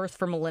giving birth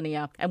for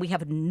millennia and we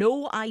have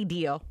no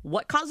idea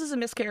what causes a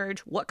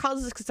miscarriage, what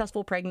causes a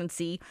successful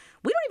pregnancy.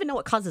 We don't even know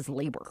what causes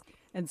labor.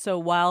 And so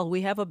while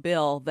we have a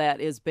bill that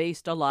is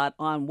based a lot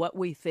on what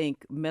we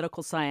think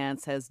medical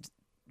science has,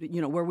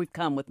 where we've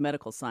come with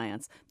medical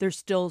science, there's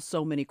still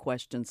so many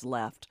questions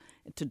left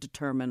to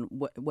determine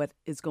what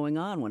is going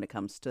on when it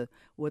comes to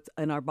what's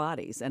in our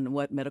bodies and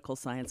what medical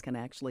science can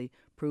actually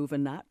prove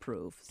and not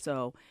prove.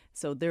 So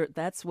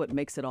that's what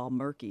makes it all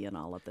murky in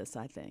all of this,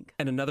 I think.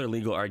 And another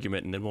legal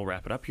argument, and then we'll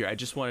wrap it up here. I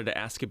just wanted to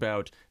ask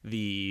about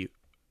the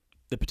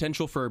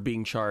potential for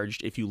being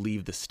charged if you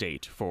leave the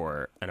state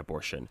for an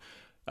abortion.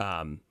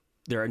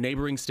 There are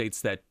neighboring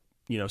states that,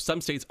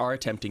 some states are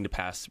attempting to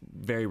pass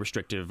very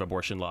restrictive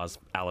abortion laws,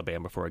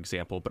 Alabama, for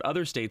example, but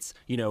other states,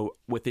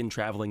 within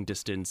traveling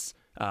distance,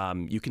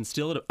 you can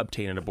still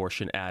obtain an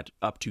abortion at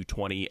up to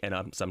 20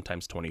 and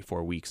sometimes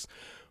 24 weeks.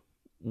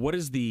 What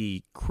is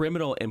the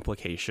criminal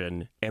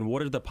implication and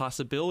what are the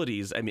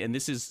possibilities? I mean, and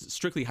this is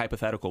strictly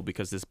hypothetical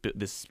because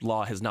this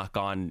law has not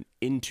gone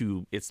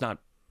into, it's not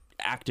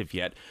active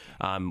yet.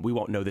 We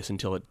won't know this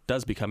until it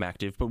does become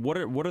active, but what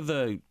are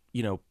the,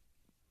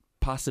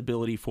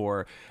 possibility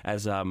for,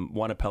 as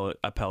one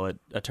appellate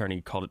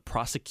attorney called it,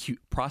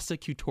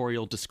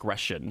 prosecutorial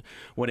discretion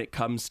when it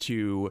comes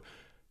to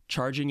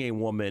charging a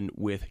woman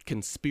with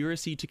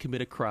conspiracy to commit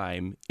a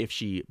crime if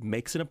she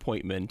makes an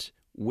appointment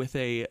with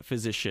a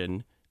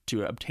physician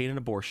to obtain an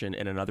abortion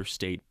in another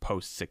state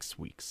post 6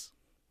 weeks.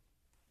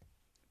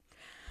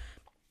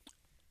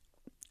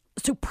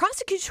 So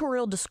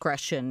prosecutorial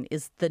discretion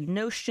is the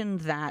notion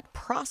that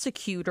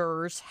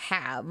prosecutors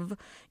have,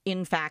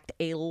 in fact,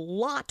 a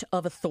lot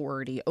of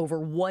authority over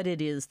what it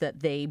is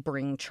that they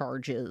bring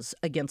charges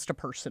against a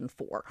person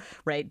for,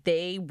 right?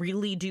 They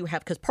really do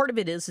have, because part of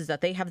it is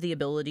that they have the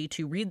ability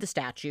to read the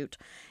statute,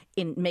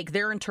 make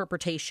their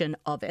interpretation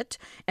of it,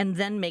 and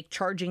then make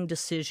charging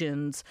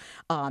decisions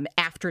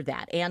after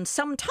that. And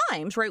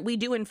sometimes, right, we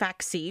do in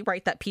fact see,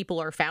 right, that people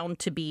are found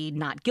to be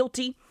not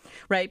guilty,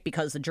 right,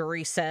 because the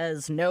jury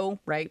says no,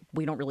 right,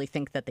 we don't really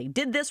think that they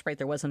did this, right,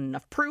 there wasn't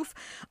enough proof.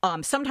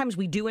 Sometimes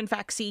we do in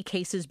fact see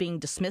cases being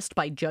dismissed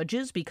by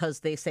judges because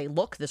they say,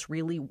 look, this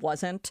really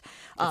wasn't.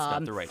 It's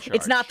not the right charge.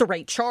 It's not the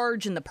right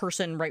charge, and the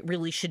person, right,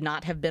 really should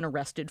not have been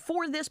arrested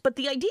for this. But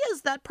the idea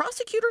is that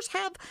prosecutors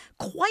have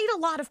quite a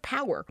lot of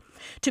power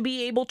to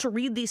be able to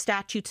read these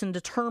statutes and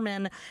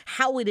determine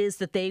how it is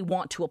that they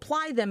want to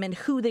apply them and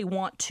who they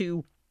want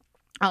to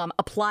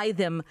apply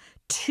them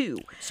to.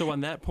 So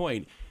on that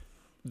point,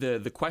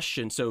 the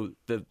question, so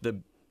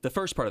the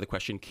first part of the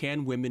question,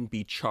 can women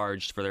be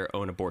charged for their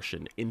own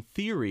abortion? In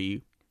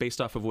theory,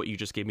 based off of what you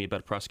just gave me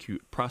about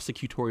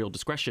prosecutorial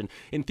discretion,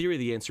 in theory,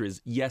 the answer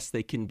is yes,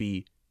 they can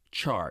be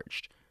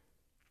charged.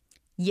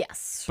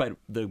 Yes. But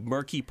the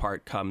murky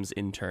part comes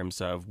in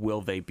terms of, will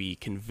they be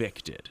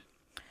convicted?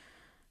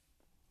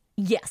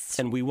 Yes.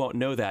 And we won't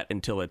know that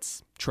until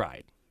it's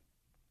tried.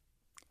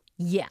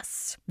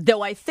 Yes.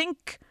 Though I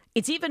think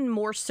it's even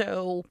more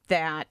so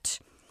that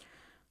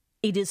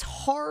it is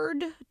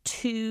hard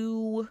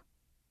to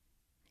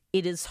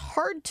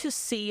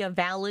see a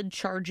valid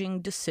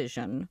charging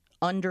decision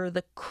under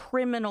the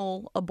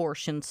criminal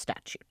abortion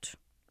statute,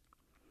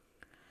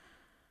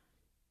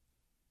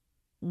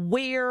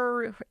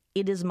 where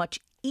it is much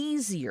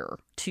easier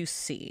to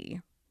see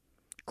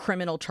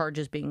criminal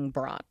charges being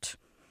brought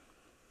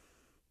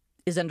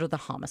is under the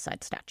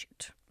homicide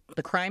statute.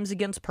 The crimes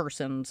against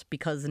persons,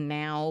 because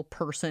now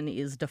person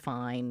is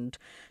defined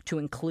to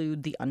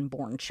include the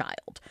unborn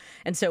child.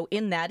 And so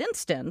in that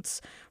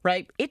instance,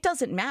 right, it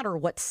doesn't matter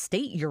what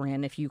state you're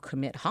in if you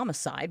commit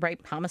homicide, right?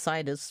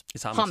 Homicide is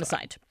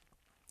homicide.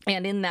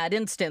 And in that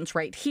instance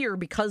right here,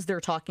 because they're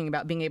talking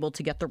about being able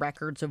to get the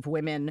records of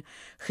women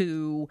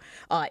who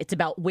it's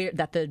about where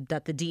that the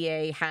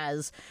DA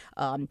has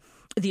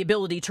the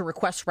ability to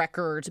request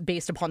records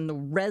based upon the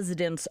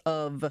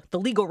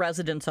legal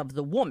residence of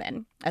the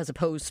woman, as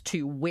opposed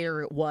to where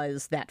it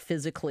was that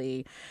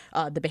physically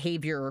the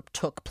behavior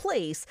took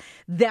place.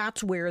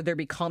 That's where there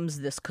becomes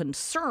this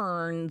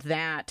concern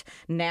that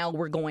now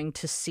we're going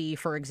to see,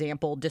 for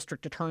example,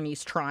 district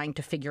attorneys trying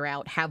to figure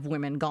out, have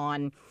women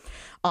gone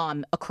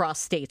across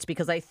states?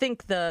 Because I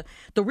think the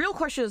real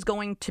question is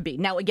going to be,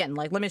 now again,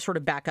 like, let me sort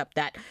of back up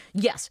that,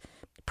 yes,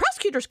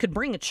 prosecutors could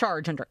bring a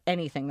charge under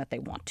anything that they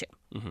want to.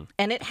 Mm-hmm.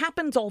 And it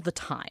happens all the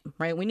time,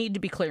 right? We need to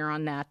be clear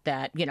on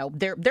that, you know,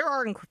 there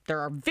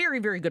are very,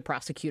 very good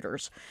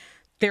prosecutors.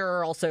 There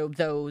are also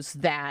those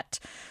that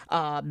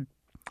are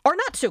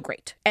not so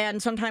great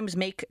and sometimes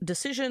make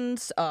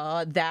decisions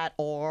that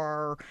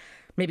are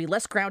maybe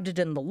less grounded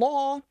in the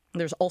law.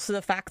 There's also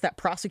the fact that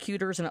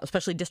prosecutors, and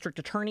especially district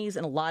attorneys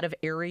in a lot of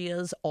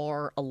areas,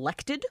 are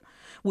elected,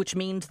 which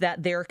means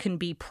that there can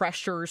be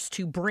pressures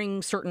to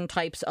bring certain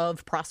types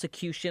of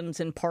prosecutions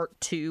in part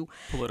to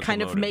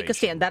kind of make a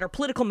stand, that are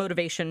political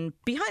motivation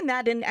behind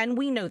that, and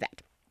we know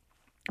that.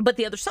 But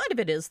the other side of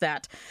it is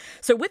that,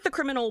 so with the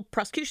criminal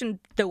prosecution,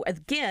 though,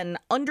 again,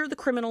 under the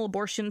criminal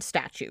abortion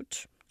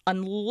statute,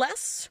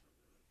 unless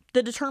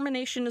the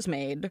determination is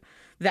made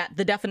that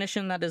the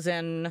definition that is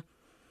in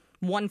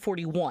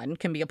 141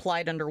 can be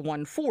applied under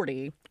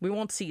 140, we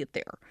won't see it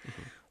there.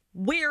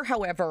 Mm-hmm. Where,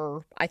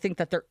 however, I think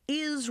that there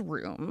is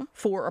room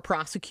for a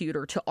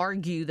prosecutor to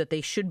argue that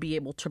they should be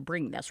able to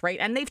bring this, right?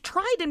 And they've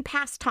tried in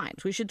past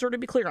times. We should sort of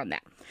be clear on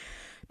that.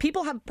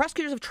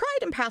 Prosecutors have tried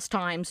in past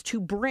times to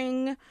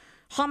bring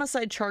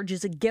homicide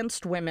charges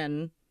against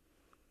women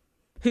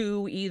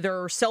who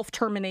either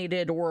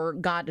self-terminated or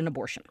got an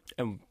abortion.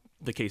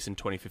 The case in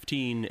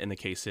 2015 and the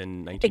case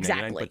in 1999.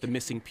 Exactly. But the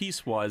missing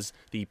piece was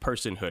the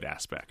personhood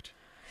aspect.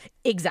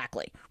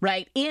 Exactly,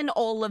 right? In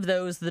all of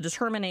those, the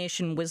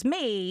determination was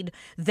made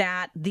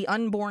that the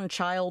unborn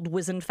child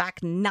was in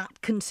fact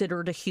not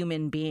considered a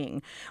human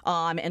being.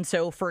 And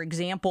so, for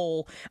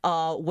example,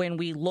 when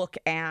we look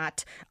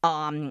at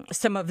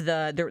some of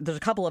there's a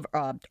couple of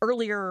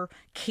earlier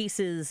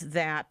cases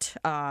that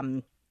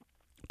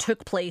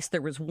took place.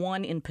 There was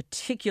one in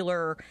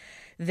particular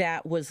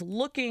that was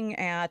looking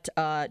at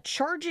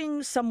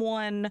charging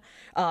someone,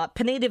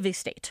 Pineda v.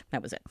 State,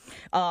 that was it,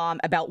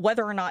 about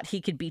whether or not he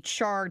could be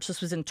charged.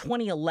 This was in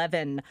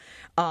 2011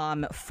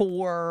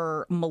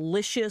 for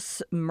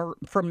malice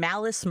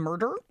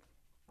murder.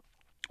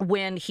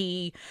 when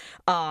he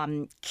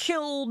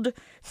killed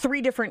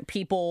 3 different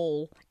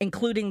people,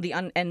 including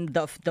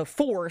the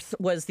fourth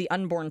was the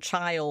unborn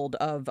child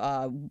of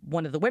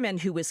one of the women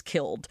who was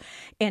killed.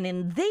 And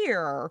in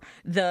there,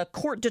 the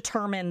court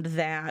determined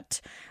that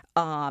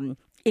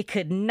it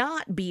could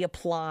not be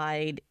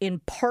applied, in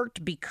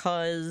part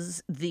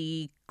because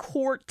the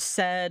court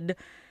said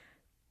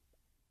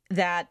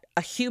that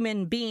a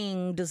human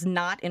being does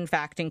not, in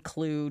fact,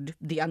 include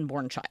the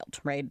unborn child,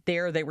 right?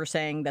 There they were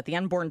saying that the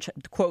unborn,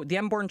 quote, the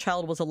unborn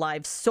child was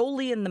alive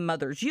solely in the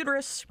mother's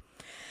uterus,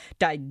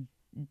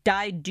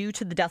 died due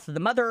to the death of the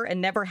mother,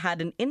 and never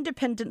had an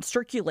independent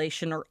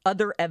circulation or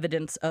other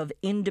evidence of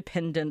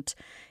independent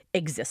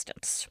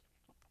existence.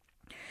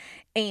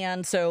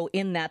 And so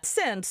in that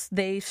sense,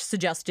 they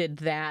suggested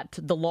that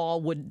the law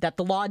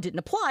didn't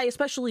apply,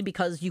 especially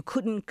because you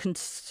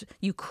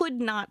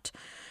could not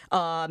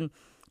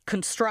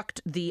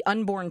construct the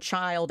unborn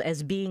child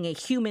as being a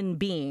human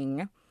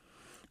being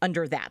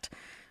under that.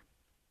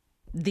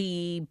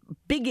 The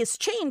biggest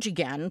change,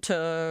 again, to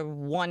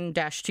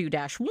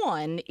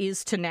 1-2-1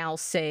 is to now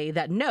say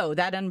that no,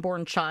 that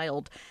unborn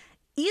child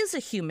is a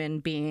human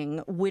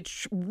being,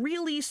 which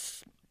really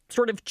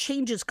sort of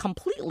changes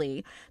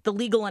completely the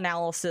legal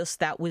analysis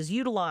that was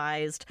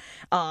utilized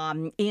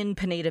in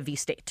Pineda v.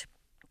 State.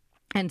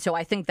 And so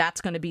I think that's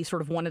going to be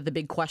sort of one of the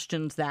big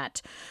questions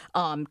that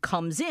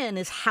comes in,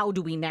 is how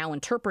do we now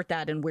interpret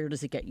that and where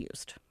does it get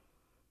used?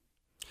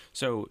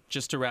 So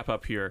just to wrap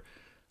up here,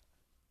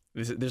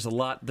 there's a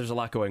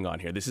lot going on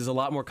here. This is a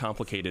lot more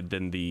complicated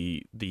than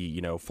the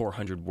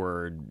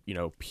 400-word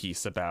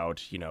piece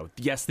about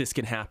yes, this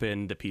can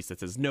happen, the piece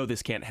that says no,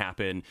 this can't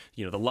happen,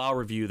 the law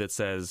review that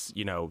says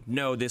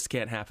no, this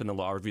can't happen, the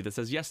law review that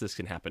says yes, this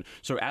can happen.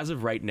 So as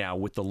of right now,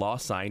 with the law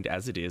signed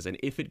as it is, and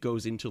if it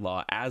goes into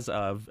law as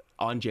of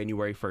on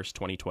January 1st,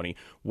 2020,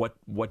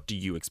 what do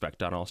you expect?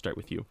 Donna, I'll start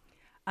with you.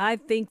 I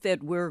think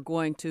that we're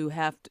going to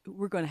have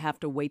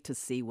to wait to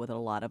see what a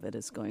lot of it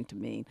is going to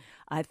mean.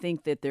 I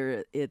think that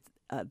there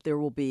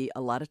will be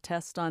a lot of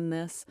tests on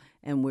this,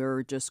 and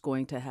we're just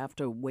going to have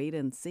to wait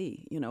and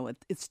see.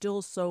 It's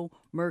still so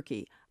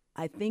murky.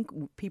 I think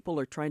people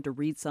are trying to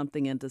read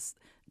something into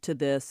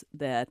this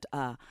that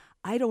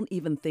I don't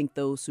even think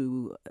those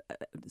who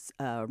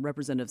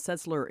Representative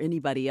Setzler or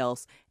anybody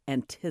else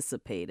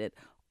anticipated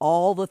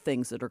all the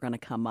things that are going to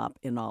come up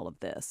in all of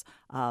this.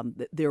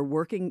 They're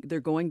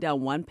going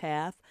down one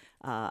path.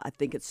 I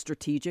think it's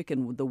strategic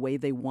in the way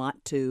they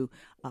want to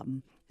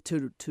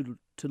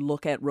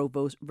look at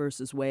Roe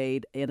versus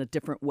Wade in a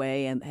different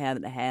way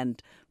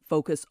and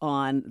focus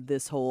on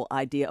this whole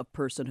idea of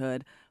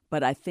personhood.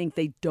 But I think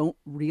they don't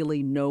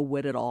really know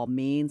what it all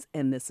means,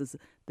 and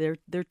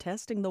they're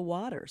testing the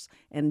waters.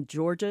 And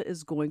Georgia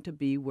is going to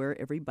be where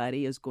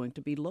everybody is going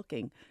to be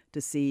looking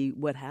to see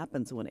what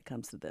happens when it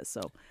comes to this.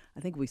 So I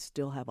think we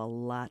still have a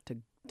lot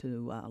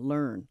to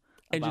learn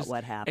about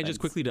what happens. And just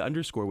quickly to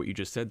underscore what you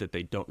just said, that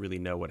they don't really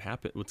know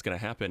what's going to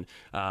happen.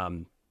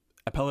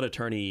 Appellate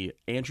attorney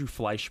Andrew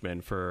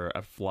Fleischman for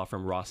a law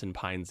firm Ross and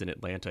Pines in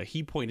Atlanta,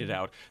 he pointed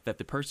out that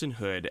the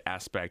personhood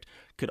aspect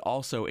could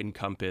also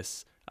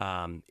encompass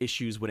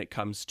issues when it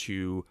comes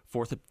to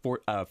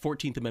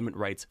 14th Amendment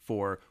rights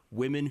for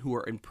women who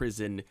are in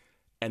prison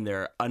and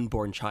their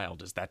unborn child.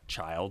 Does that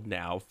child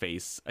now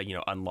face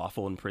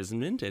unlawful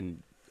imprisonment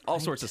and all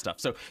sorts of stuff?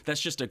 So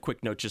that's just a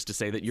quick note just to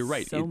say that you're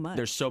right.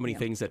 There's so many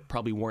things that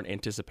probably weren't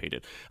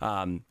anticipated.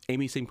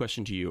 Amy, same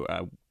question to you.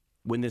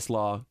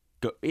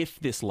 If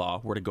this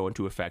law were to go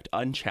into effect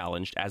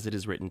unchallenged as it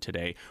is written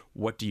today,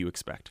 what do you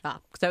expect?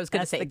 Because I was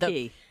going to say the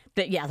key.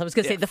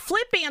 Say the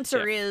flip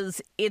answer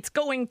is it's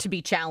going to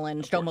be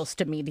challenged almost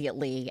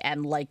immediately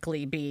and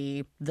likely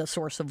be the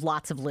source of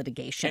lots of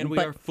litigation. And we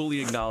are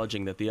fully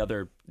acknowledging that the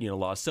other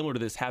laws similar to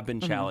this have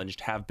been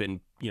challenged, have been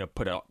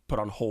put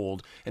on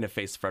hold, and have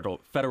faced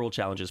federal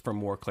challenges for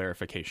more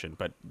clarification.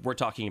 But we're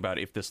talking about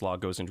if this law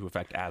goes into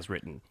effect as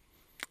written.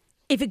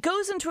 If it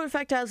goes into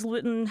effect as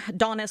written,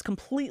 Donna is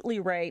completely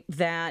right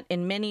that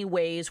in many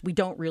ways we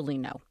don't really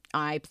know.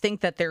 I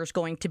think that there's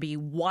going to be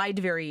wide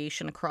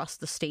variation across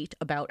the state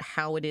about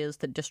how it is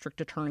that district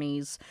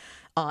attorneys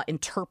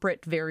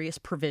interpret various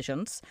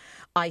provisions.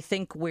 I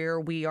think where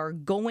we are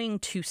going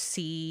to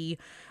see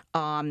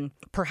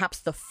perhaps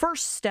the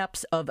first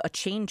steps of a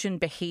change in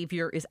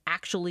behavior is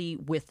actually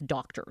with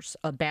doctors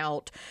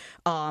about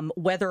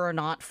whether or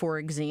not, for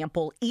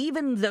example,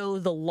 even though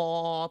the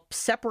law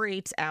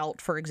separates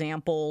out, for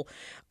example,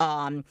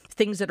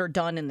 things that are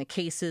done in the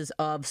cases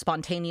of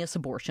spontaneous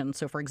abortion.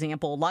 So, for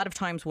example, a lot of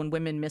times when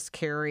women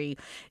miscarry,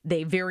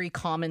 they very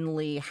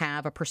commonly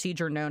have a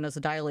procedure known as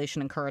a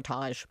dilation and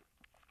curettage.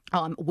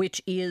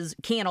 which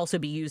can also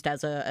be used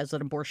as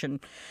an abortion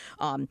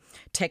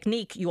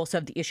technique. You also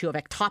have the issue of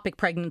ectopic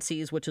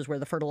pregnancies, which is where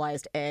the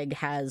fertilized egg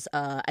has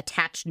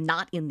attached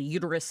not in the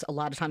uterus. A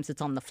lot of times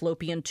it's on the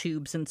fallopian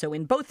tubes. And so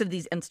in both of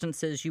these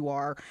instances, you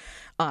are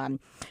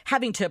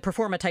having to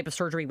perform a type of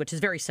surgery which is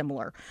very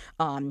similar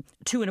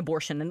to an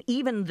abortion. And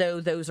even though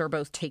those are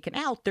both taken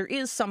out, there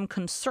is some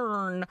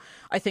concern,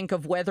 I think,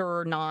 of whether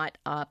or not,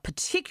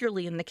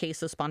 particularly in the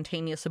case of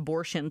spontaneous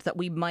abortions, that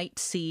we might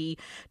see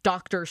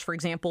doctors, for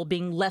example,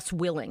 being less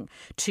willing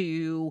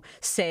to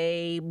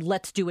say,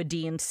 let's do a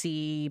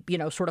D&C,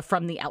 sort of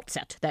from the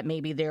outset, that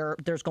maybe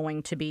there's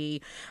going to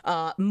be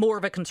more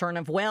of a concern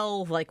of,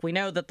 well, like, we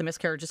know that the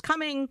miscarriage is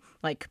coming,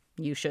 like,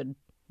 you should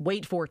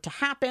wait for it to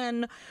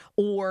happen,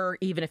 or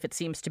even if it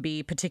seems to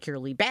be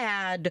particularly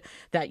bad,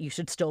 that you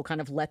should still kind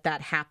of let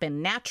that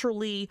happen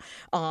naturally,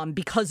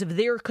 because of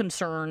their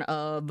concern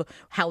of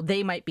how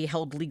they might be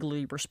held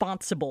legally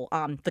responsible.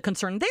 The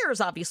concern there is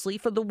obviously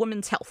for the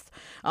woman's health.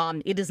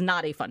 It is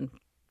not a fun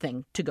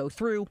thing to go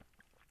through,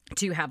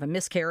 to have a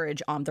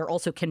miscarriage. There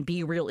also can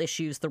be real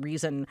issues. The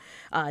reason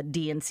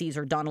D&Cs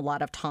are done a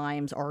lot of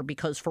times are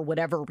because, for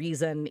whatever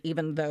reason,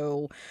 even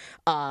though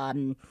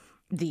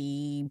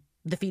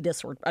the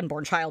fetus or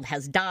unborn child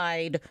has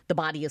died, the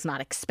body is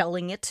not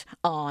expelling it,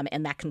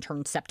 and that can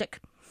turn septic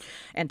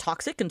and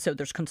toxic. And so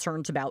there's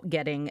concerns about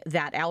getting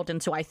that out.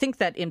 And so I think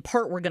that in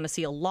part we're going to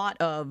see a lot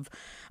of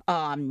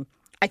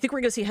I think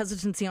we're going to see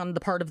hesitancy on the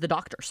part of the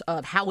doctors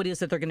of how it is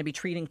that they're going to be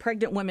treating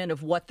pregnant women,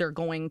 of what they're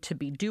going to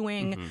be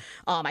doing.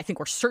 Mm-hmm. I think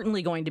we're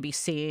certainly going to be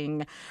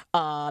seeing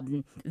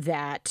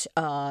that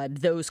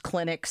those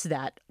clinics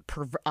that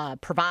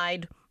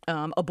provide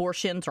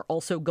abortions are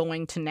also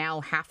going to now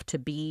have to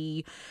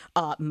be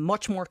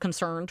much more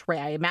concerned, right?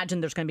 I imagine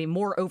there's going to be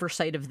more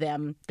oversight of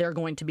them. They're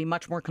going to be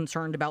much more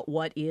concerned about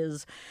what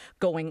is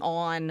going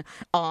on.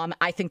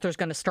 I think there's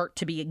going to start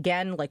to be,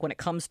 again, like when it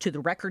comes to the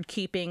record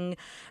keeping,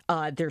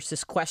 there's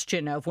this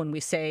question of, when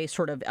we say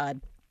sort of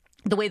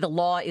the way the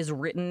law is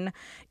written,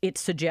 it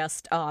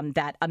suggests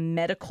that a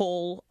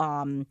medical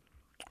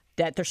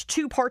that there's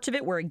two parts of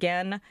it where,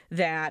 again,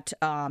 that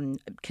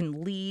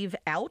can leave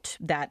out,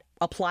 that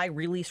apply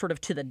really sort of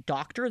to the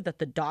doctor, that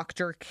the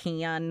doctor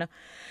can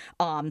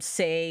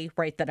say,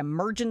 right, that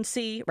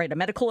emergency, right, a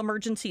medical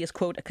emergency is,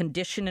 quote, a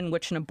condition in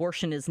which an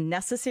abortion is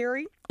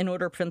necessary in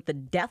order to prevent the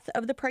death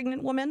of the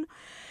pregnant woman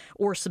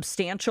or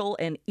substantial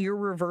and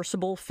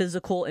irreversible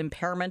physical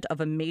impairment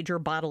of a major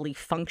bodily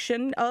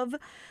function of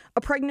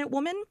a pregnant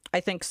woman. I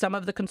think some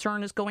of the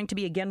concern is going to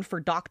be, again, for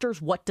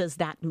doctors, what does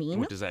that mean?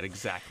 What does that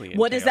exactly entail?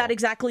 What does that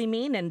exactly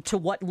mean? And to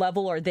what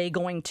level are they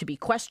going to be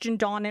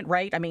questioned on it,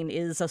 right? I mean,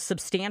 is a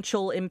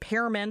substantial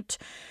impairment,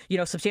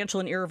 substantial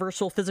and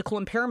irreversible physical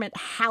impairment,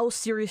 how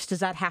serious does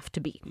that have to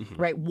be,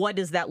 right? What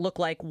does that look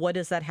like? What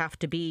does that have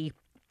to be?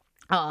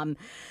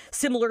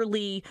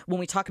 Similarly, when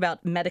we talk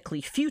about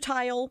medically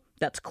futile,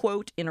 that's,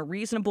 quote, in a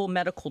reasonable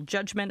medical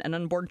judgment, an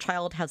unborn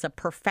child has a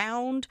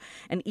profound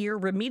and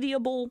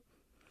irremediable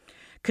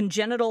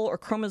congenital or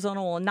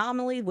chromosomal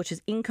anomaly, which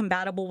is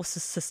incompatible with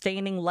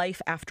sustaining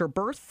life after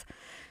birth.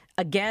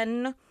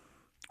 Again,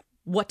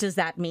 what does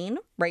that mean,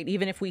 right?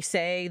 Even if we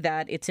say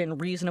that it's in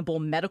reasonable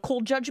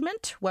medical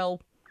judgment,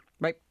 well,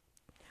 right,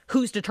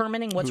 who's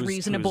determining what's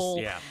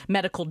reasonable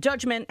medical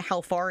judgment?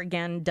 How far,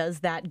 again,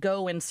 does that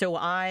go? And so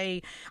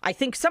I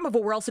think some of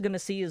what we're also going to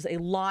see is a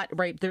lot,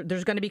 right?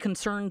 There's going to be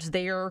concerns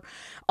there.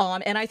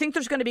 And I think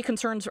there's going to be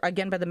concerns,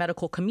 again, by the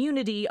medical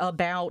community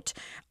about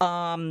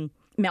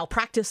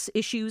malpractice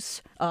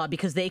issues,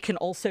 because they can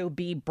also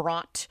be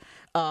brought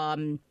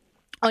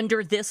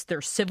under this.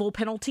 There's civil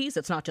penalties.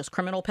 It's not just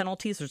criminal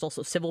penalties. There's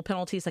also civil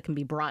penalties that can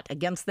be brought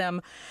against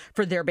them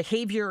for their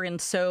behavior.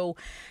 And so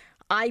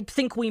I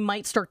think we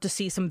might start to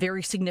see some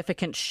very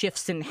significant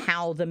shifts in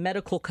how the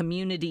medical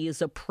community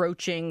is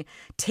approaching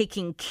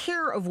taking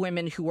care of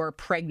women who are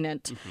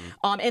pregnant.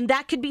 And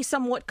that could be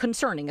somewhat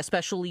concerning,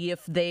 especially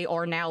if they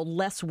are now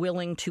less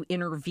willing to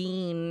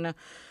intervene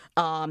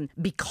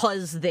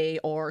because they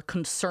are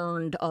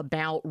concerned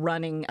about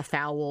running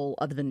afoul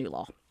of the new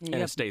law. In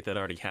a state that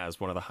already has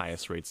one of the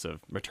highest rates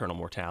of maternal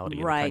mortality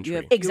in the right. country.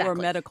 You have fewer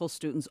medical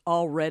students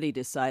already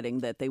deciding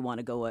that they want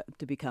to go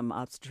to become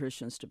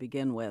obstetricians to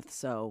begin with.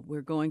 So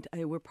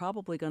we're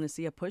probably going to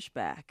see a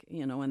pushback,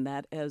 in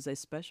that as a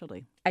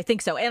specialty. I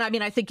think so. And I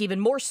mean, I think even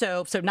more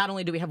so. So not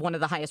only do we have one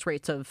of the highest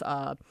rates of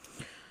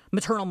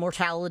maternal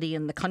mortality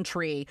in the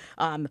country,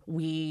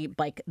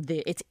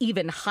 it's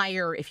even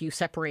higher if you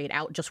separate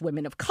out just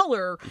women of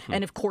color.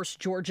 And of course,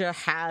 Georgia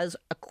has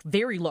a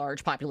very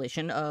large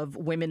population of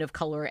women of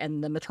color,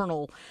 and the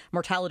maternal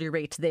mortality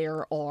rates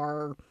there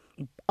are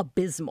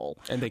abysmal.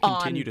 And they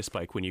continue to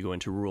spike when you go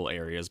into rural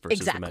areas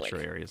versus the metro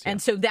areas. Yeah.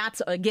 And so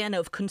that's, again,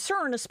 of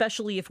concern,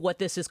 especially if what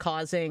this is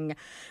causing,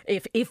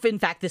 if in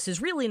fact this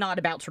is really not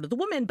about sort of the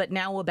woman, but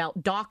now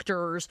about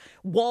doctors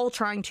while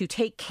trying to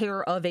take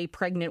care of a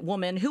pregnant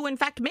woman who, in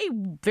fact, may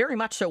very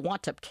much so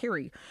want to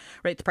carry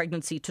the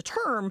pregnancy to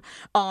term,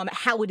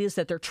 how it is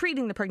that they're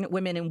treating the pregnant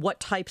women and what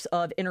types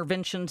of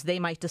interventions they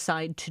might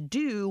decide to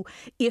do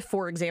if,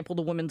 for example,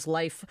 the woman's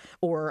life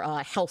or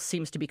health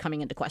seems to be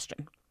coming into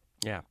question.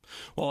 Yeah.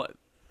 Well,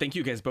 thank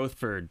you guys both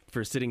for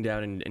sitting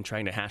down and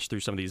trying to hash through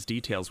some of these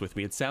details with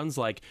me. It sounds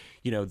like,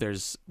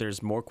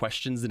 there's more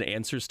questions than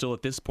answers still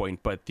at this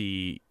point, but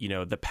the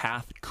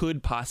path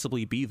could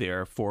possibly be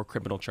there for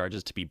criminal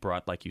charges to be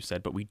brought, like you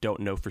said, but we don't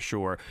know for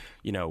sure,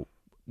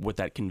 what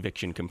that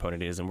conviction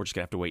component is, and we're just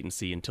gonna have to wait and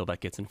see until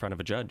that gets in front of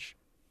a judge.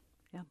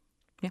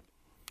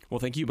 Well,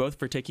 thank you both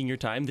for taking your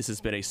time. This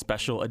has been a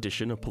special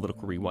edition of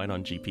Political Rewind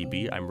on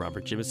GPB. I'm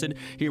Robert Jimison,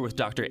 here with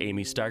Dr.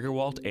 Amy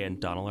Steigerwalt and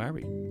Donald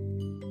Arabi.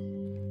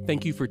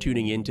 Thank you for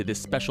tuning in to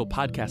this special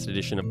podcast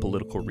edition of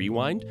Political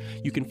Rewind.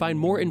 You can find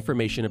more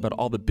information about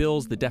all the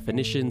bills, the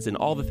definitions, and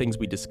all the things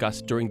we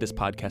discussed during this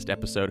podcast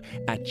episode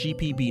at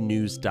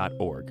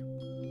gpbnews.org.